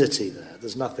aridity there.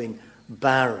 There's nothing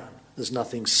barren. There's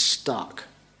nothing stuck.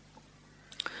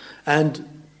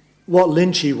 And what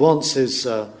Linchi wants his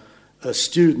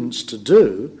students to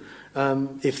do,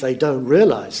 if they don't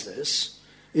realize this,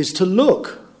 is to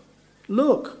look.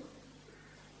 Look.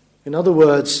 In other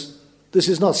words, this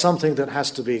is not something that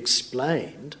has to be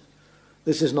explained.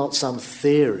 This is not some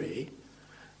theory.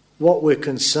 What we're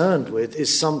concerned with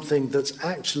is something that's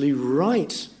actually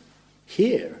right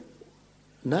here,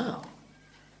 now.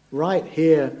 Right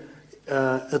here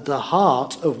at the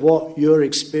heart of what you're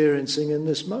experiencing in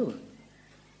this moment.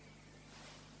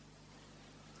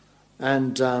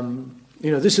 And,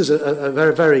 this is a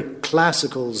very, very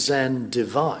classical Zen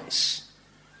device.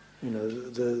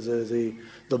 The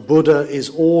Buddha is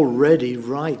already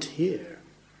right here.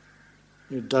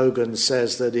 Dogen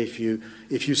says that if you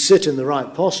sit in the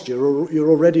right posture, you're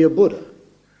already a Buddha.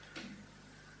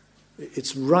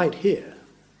 It's right here.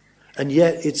 And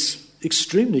yet it's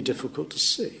extremely difficult to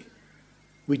see.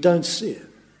 We don't see it.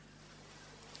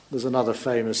 There's another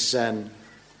famous Zen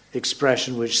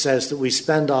expression which says that we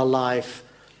spend our life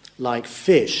like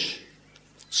fish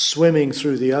swimming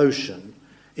through the ocean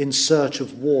in search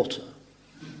of water.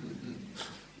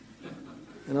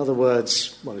 In other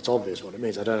words, well, it's obvious what it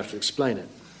means. I don't have to explain it.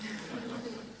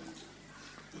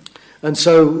 And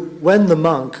so when the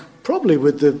monk, probably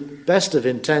with the best of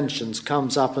intentions,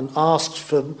 comes up and asks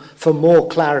for more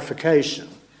clarification,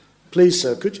 please,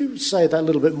 sir, could you say that a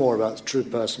little bit more about the true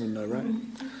person with no rank?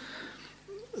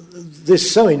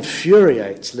 This so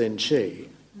infuriates Lin Chi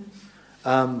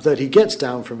that he gets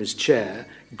down from his chair,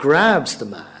 grabs the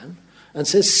man, and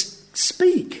says,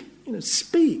 speak,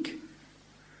 speak.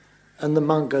 And the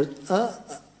monk goes,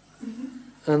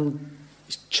 and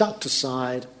he's chucked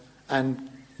aside, and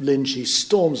Lin Chi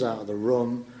storms out of the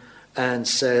room and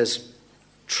says,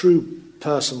 true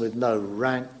person with no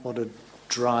rank, what a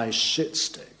dry shit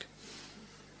stick.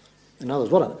 In other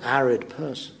words, what an arid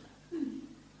person.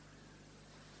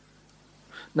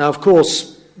 Now, of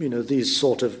course, these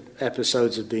sort of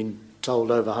episodes have been told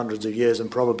over hundreds of years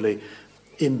and probably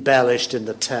embellished in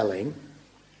the telling.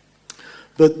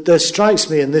 But there strikes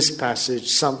me in this passage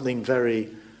something very,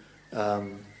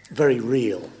 very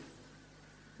real.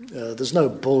 There's no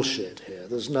bullshit here.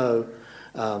 There's no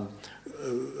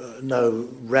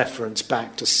reference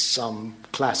back to some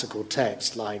classical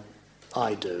text like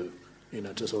I do,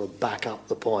 to sort of back up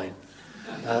the point.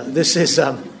 This is...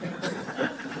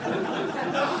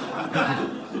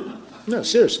 No,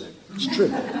 seriously, it's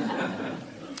true.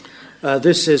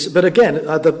 But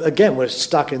again, we're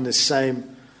stuck in this same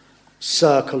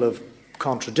circle of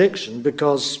contradiction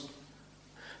because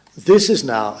this is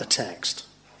now a text.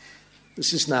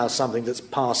 This is now something that's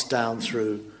passed down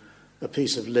through a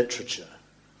piece of literature.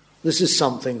 This is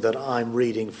something that I'm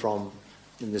reading from,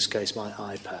 in this case, my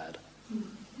iPad.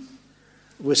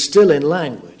 We're still in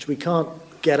language. We can't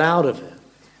get out of it,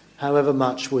 however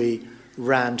much we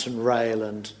rant and rail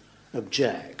and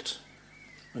object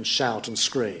and shout and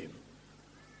scream.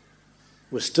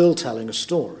 We're still telling a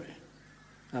story,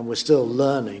 and we're still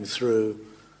learning through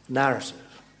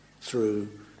narrative, through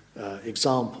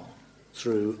example,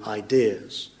 through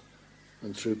ideas,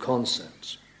 and through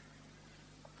concepts.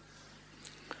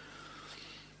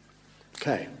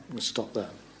 Okay, we'll stop there.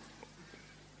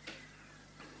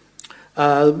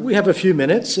 We have a few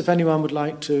minutes if anyone would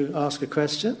like to ask a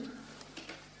question.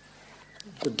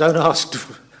 But don't ask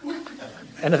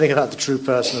anything about the true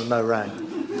person of no rank.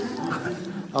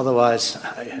 Otherwise,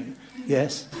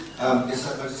 yes? I just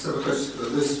have a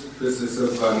question. This business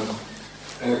of,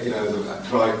 the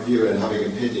right view and having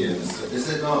opinions, is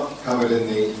it not covered in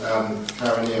the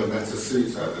Karaniyya Metta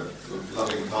Sutta, the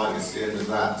loving kindness? At the end of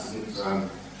that, doesn't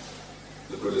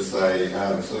the Buddha say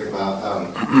something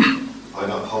about by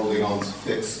not holding on to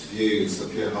fixed views, the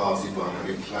pure-hearted one,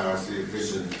 having clarity of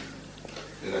vision?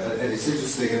 And it's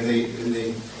interesting, in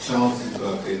the chanting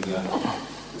book, in the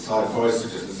Thai Forest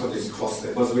tradition, somebody's crossed it.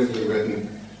 It was originally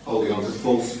written holding on to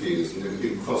false views, and it had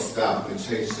been crossed out and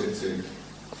changed it to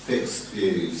fixed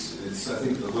views. I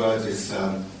think the word is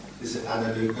it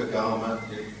Ananupagama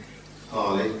in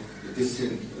Pali?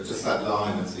 Just that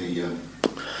line of the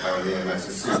Karaniyya Metta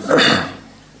Sutta.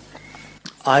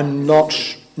 I'm not...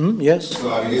 yes?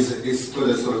 So, is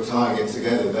Buddha sort of tying it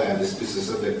together there, this business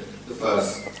of the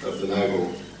first of the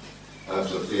noble,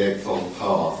 of the eightfold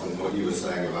path, and what you were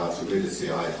saying about aridity,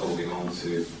 holding on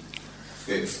to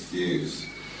fixed views?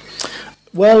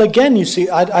 Well, again, you see,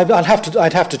 I'd have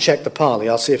to check the Pali.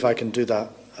 I'll see if I can do that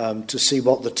to see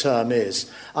what the term is.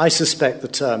 I suspect the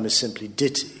term is simply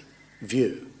ditthi,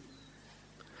 view.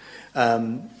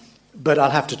 But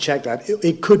I'll have to check that.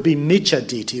 It could be miccha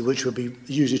ditthi, which would be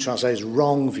usually translated as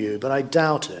wrong view, but I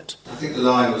doubt it. I think the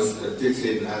line was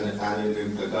ditthi and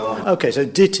anunupagama. Okay, so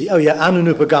ditthi. Oh yeah,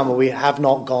 anunupagama, we have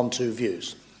not gone to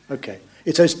views. Okay.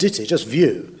 It's ditthi, just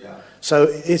view. Yeah. So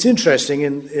it's interesting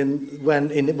when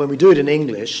we do it in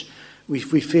English, we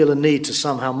feel a need to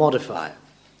somehow modify it.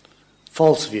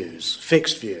 False views,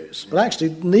 fixed views. But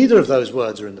actually, neither of those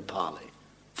words are in the Pali,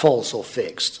 false or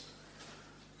fixed.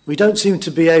 We don't seem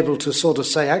to be able to sort of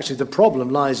say, actually, the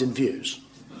problem lies in views.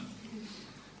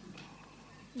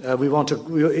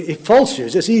 If false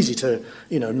views, it's easy to,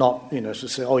 to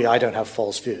say, oh yeah, I don't have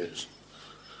false views.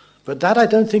 But that I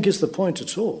don't think is the point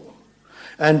at all.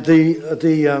 And the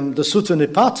Sutta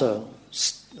Nipata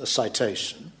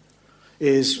citation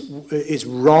is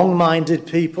wrong-minded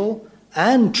people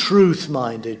and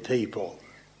truth-minded people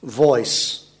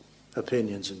voice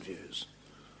opinions and views.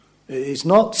 It's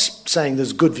not saying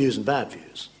there's good views and bad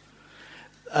views.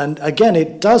 And again,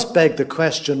 it does beg the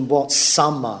question what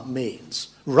samma means.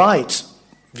 Right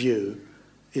view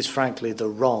is frankly the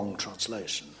wrong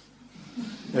translation.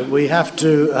 We have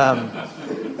to,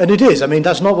 and it is,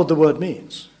 that's not what the word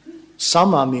means.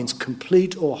 Samma means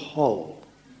complete or whole.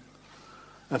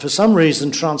 And for some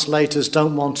reason, translators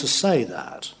don't want to say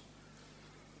that.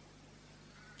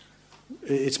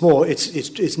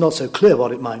 It's not so clear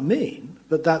what it might mean,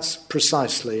 but that's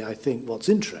precisely, I think, what's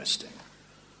interesting.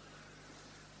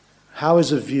 How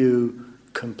is a view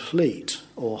complete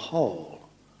or whole?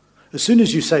 As soon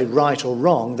as you say right or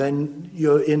wrong, then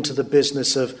you're into the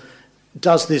business of,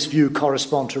 does this view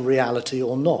correspond to reality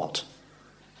or not?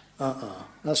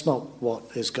 That's not what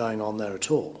is going on there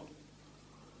at all.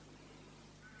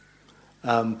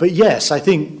 But yes, I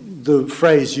think the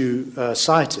phrase you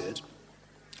cited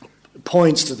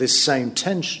points to this same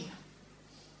tension.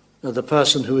 The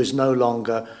person who is no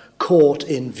longer caught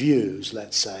in views,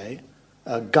 let's say,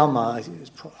 Gamma,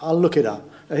 I'll look it up,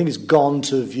 I think it's gone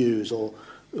to views or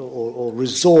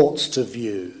resorts to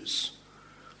views,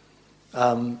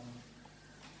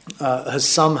 has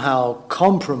somehow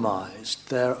compromised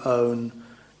their own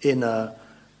inner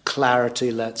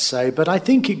clarity, let's say. But I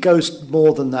think it goes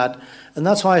more than that, and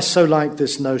that's why I so like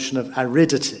this notion of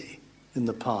aridity in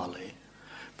the Pali,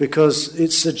 because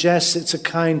it suggests it's a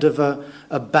kind of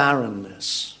a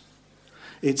barrenness.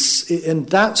 And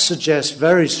that suggests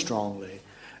very strongly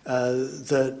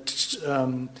that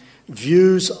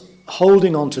views,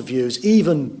 holding on to views,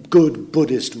 even good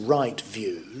Buddhist right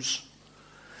views,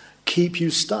 keep you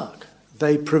stuck.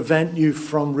 They prevent you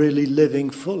from really living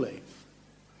fully.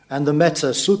 And the Metta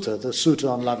Sutta, the Sutta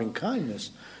on loving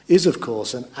kindness, is of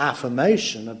course an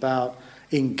affirmation about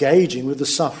engaging with the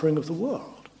suffering of the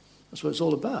world. That's what it's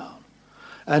all about.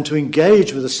 And to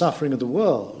engage with the suffering of the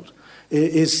world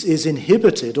is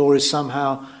inhibited or is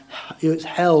somehow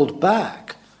held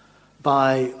back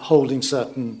by holding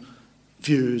certain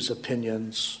views,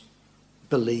 opinions,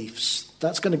 beliefs.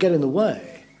 That's going to get in the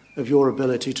way of your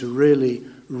ability to really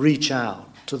reach out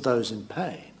to those in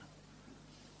pain.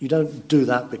 You don't do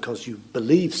that because you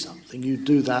believe something. You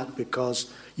do that because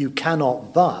you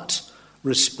cannot but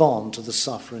respond to the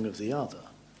suffering of the other.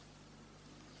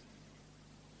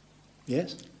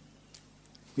 Yes?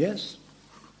 Yes?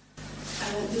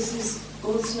 This is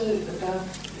also about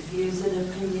views and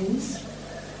opinions.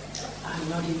 I'm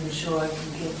not even sure I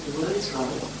can get the words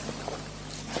right.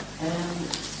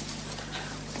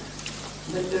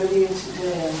 But earlier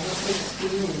today I had the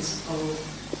experience of...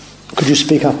 Could you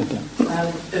speak up again?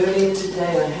 Earlier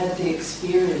today I had the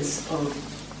experience of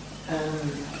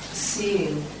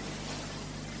seeing,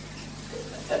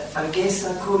 I guess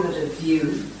I call it a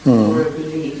view or a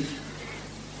belief,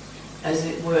 as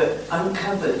it were,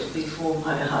 uncovered before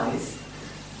my eyes.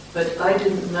 But I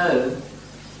didn't know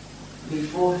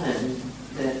beforehand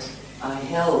that I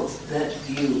held that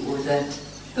view or that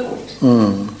thought.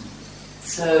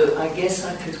 So I guess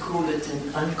I could call it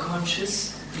an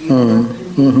unconscious view or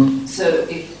opinion. So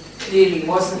it clearly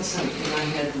wasn't something I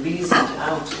had reasoned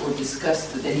out or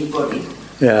discussed with anybody.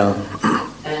 Yeah.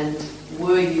 And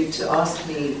were you to ask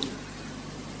me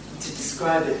to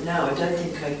describe it now, I don't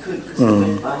think I could because it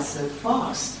went by so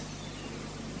fast.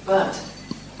 But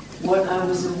what I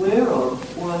was aware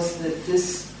of was that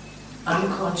this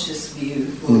unconscious view,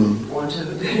 for want of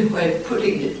a better way of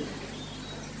putting it,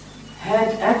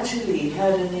 had actually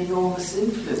had an enormous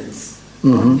influence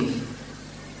on me.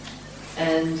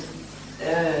 And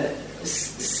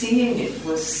seeing it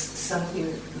was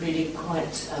something really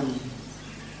quite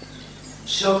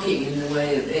shocking in the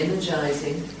way of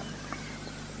energizing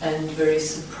and very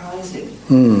surprising.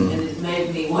 And it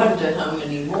made me wonder how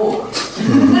many more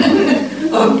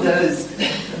of those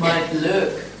might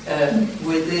lurk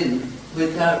within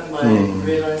without my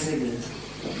realizing it.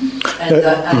 And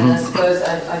I suppose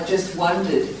I just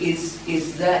wondered, is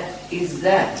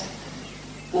that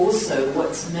also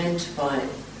what's meant by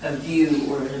a view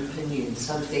or an opinion,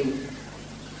 something,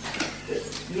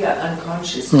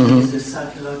 unconscious is a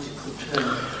psychological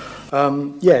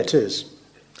term. Yeah, it is.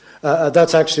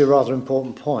 That's actually a rather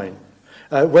important point.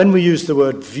 When we use the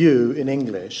word view in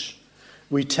English,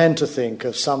 we tend to think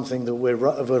of something that we've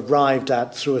arrived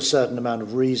at through a certain amount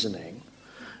of reasoning.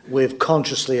 We've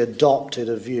consciously adopted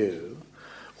a view,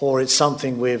 or it's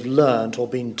something we've learnt or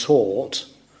been taught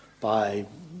by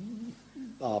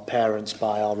our parents,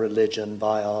 by our religion,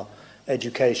 by our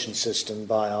education system,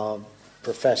 by our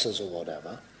professors or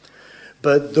whatever.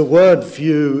 But the word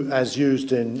view, as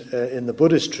used in the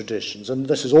Buddhist traditions, and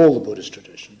this is all the Buddhist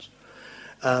traditions,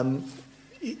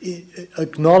 it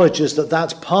acknowledges that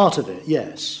that's part of it,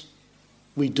 yes.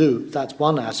 We do, that's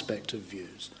one aspect of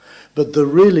views. But the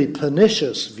really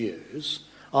pernicious views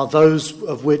are those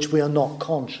of which we are not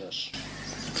conscious.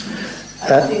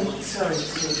 I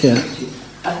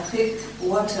think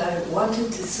what I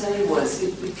wanted to say was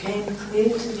it became clear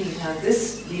to me how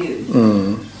this view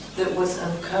that was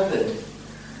uncovered,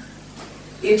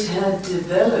 it had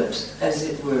developed, as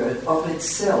it were, of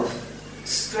itself,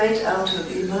 straight out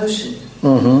of emotion.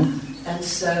 And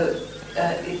so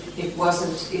it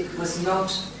was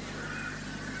not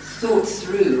thought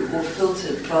through or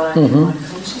filtered by my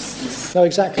consciousness. Oh,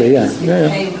 exactly, yeah.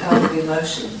 It came out of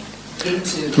emotion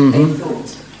into a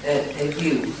thought, a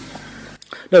view.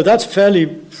 No, that's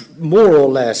fairly more or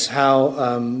less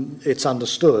how it's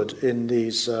understood in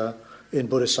these in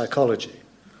Buddhist psychology.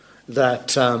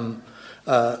 That, for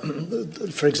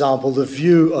example, the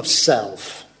view of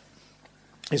self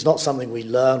is not something we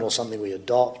learn or something we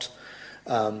adopt,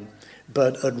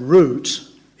 but at root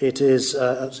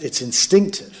it's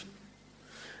instinctive.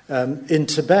 In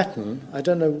Tibetan, I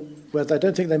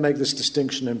don't think they make this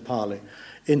distinction in Pali.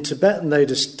 In Tibetan, they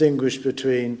distinguish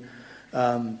between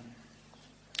some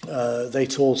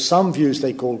views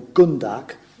they call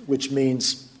gundak, which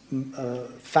means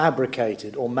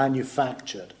fabricated or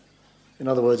manufactured. In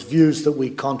other words, views that we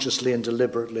consciously and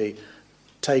deliberately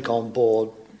take on board,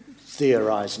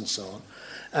 theorize and so on.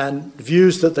 And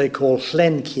views that they call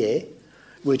hlenkye,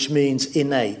 which means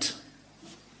innate.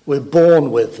 We're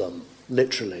born with them,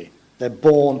 literally. They're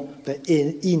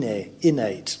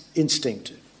innate,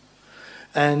 instinctive.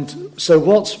 And so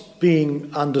what's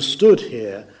being understood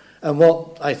here, and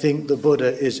what I think the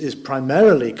Buddha is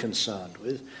primarily concerned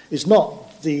with, is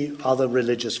not the other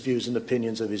religious views and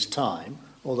opinions of his time,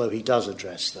 although he does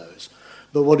address those.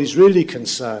 But what he's really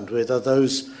concerned with are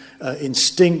those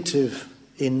instinctive,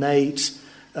 innate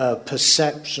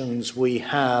perceptions we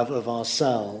have of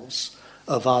ourselves,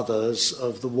 of others,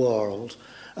 of the world,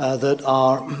 that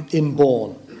are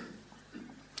inborn.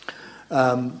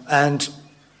 And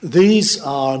these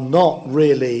are not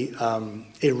really,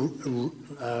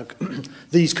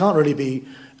 these can't really be,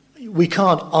 we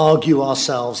can't argue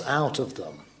ourselves out of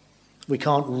them. We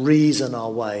can't reason our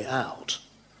way out.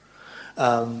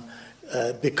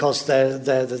 Because they're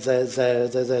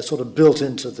sort of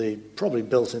probably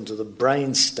built into the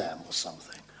brain stem or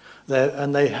something.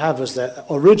 And they have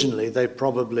originally they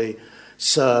probably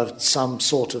served some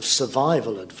sort of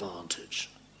survival advantage.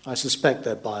 I suspect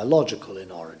they're biological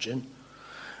in origin.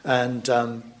 And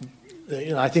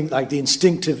I think like the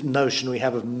instinctive notion we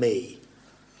have of me,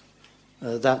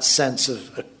 that sense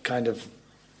of a kind of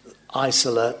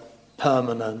isolate,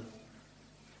 permanent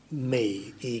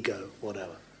me, ego,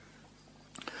 whatever.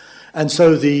 And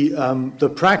so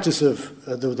the practice of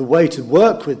the way to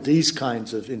work with these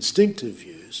kinds of instinctive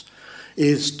views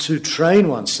is to train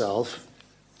oneself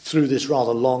through this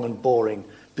rather long and boring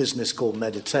business called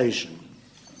meditation,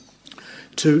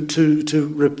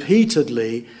 to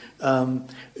repeatedly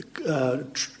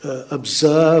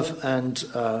observe and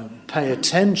pay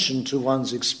attention to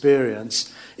one's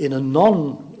experience in a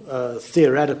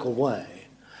non-theoretical way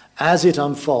as it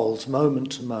unfolds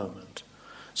moment to moment.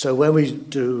 So when we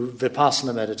do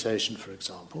vipassana meditation, for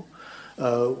example,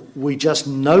 we just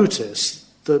notice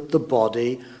that the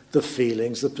body, the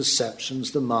feelings, the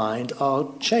perceptions, the mind are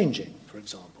changing, for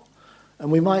example.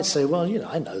 And we might say, well,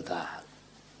 I know that.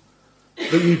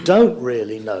 But you don't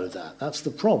really know that. That's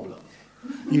the problem.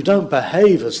 You don't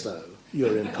behave as though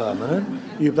you're impermanent.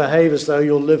 You behave as though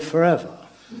you'll live forever.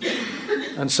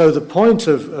 And so the point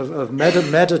of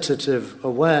meditative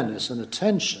awareness and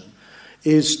attention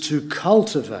is to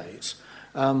cultivate,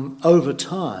 over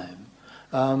time,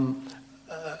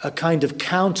 a kind of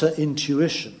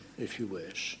counter-intuition, if you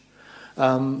wish,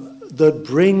 that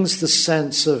brings the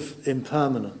sense of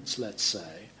impermanence, let's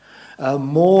say,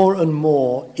 more and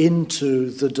more into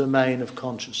the domain of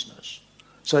consciousness.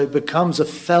 So it becomes a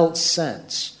felt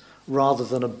sense rather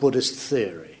than a Buddhist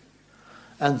theory.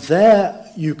 And there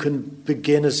you can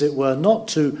begin, as it were, not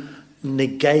to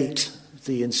negate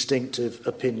the instinctive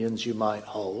opinions you might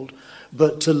hold,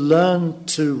 but to learn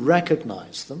to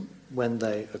recognize them when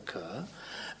they occur,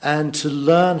 and to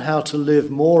learn how to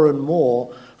live more and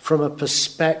more from a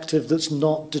perspective that's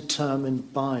not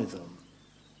determined by them.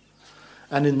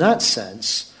 And in that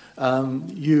sense,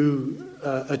 you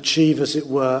achieve, as it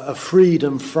were, a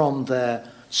freedom from their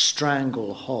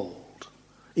stranglehold.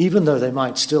 Even though they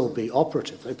might still be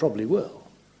operative, they probably will.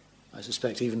 I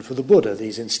suspect even for the Buddha,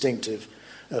 these instinctive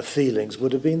feelings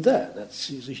would have been there.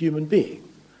 He's a human being.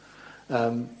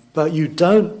 But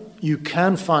you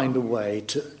can find a way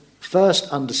to first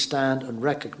understand and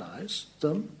recognize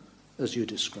them, as you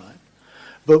described,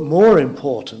 but more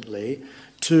importantly,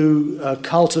 to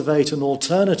cultivate an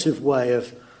alternative way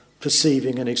of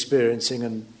perceiving and experiencing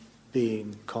and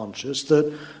being conscious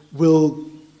that will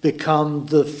become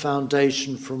the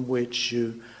foundation from which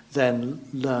you then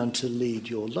learn to lead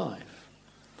your life.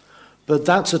 But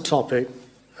that's a topic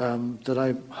that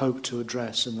I hope to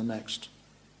address in the next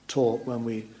talk when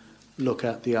we look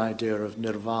at the idea of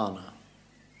nirvana.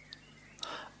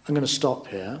 I'm going to stop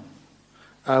here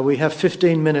We have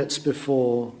 15 minutes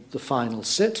before the final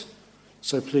sit,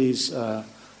 so please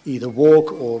either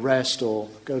walk or rest or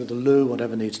go to the loo,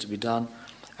 whatever needs to be done,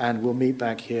 and we'll meet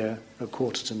back here at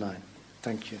 8:45.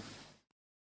 Thank you.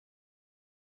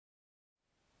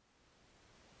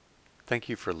 Thank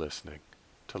you for listening.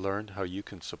 To learn how you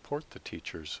can support the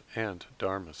teachers and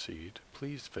Dharma Seed,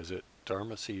 please visit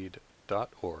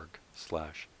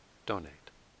dharmaseed.org/donate.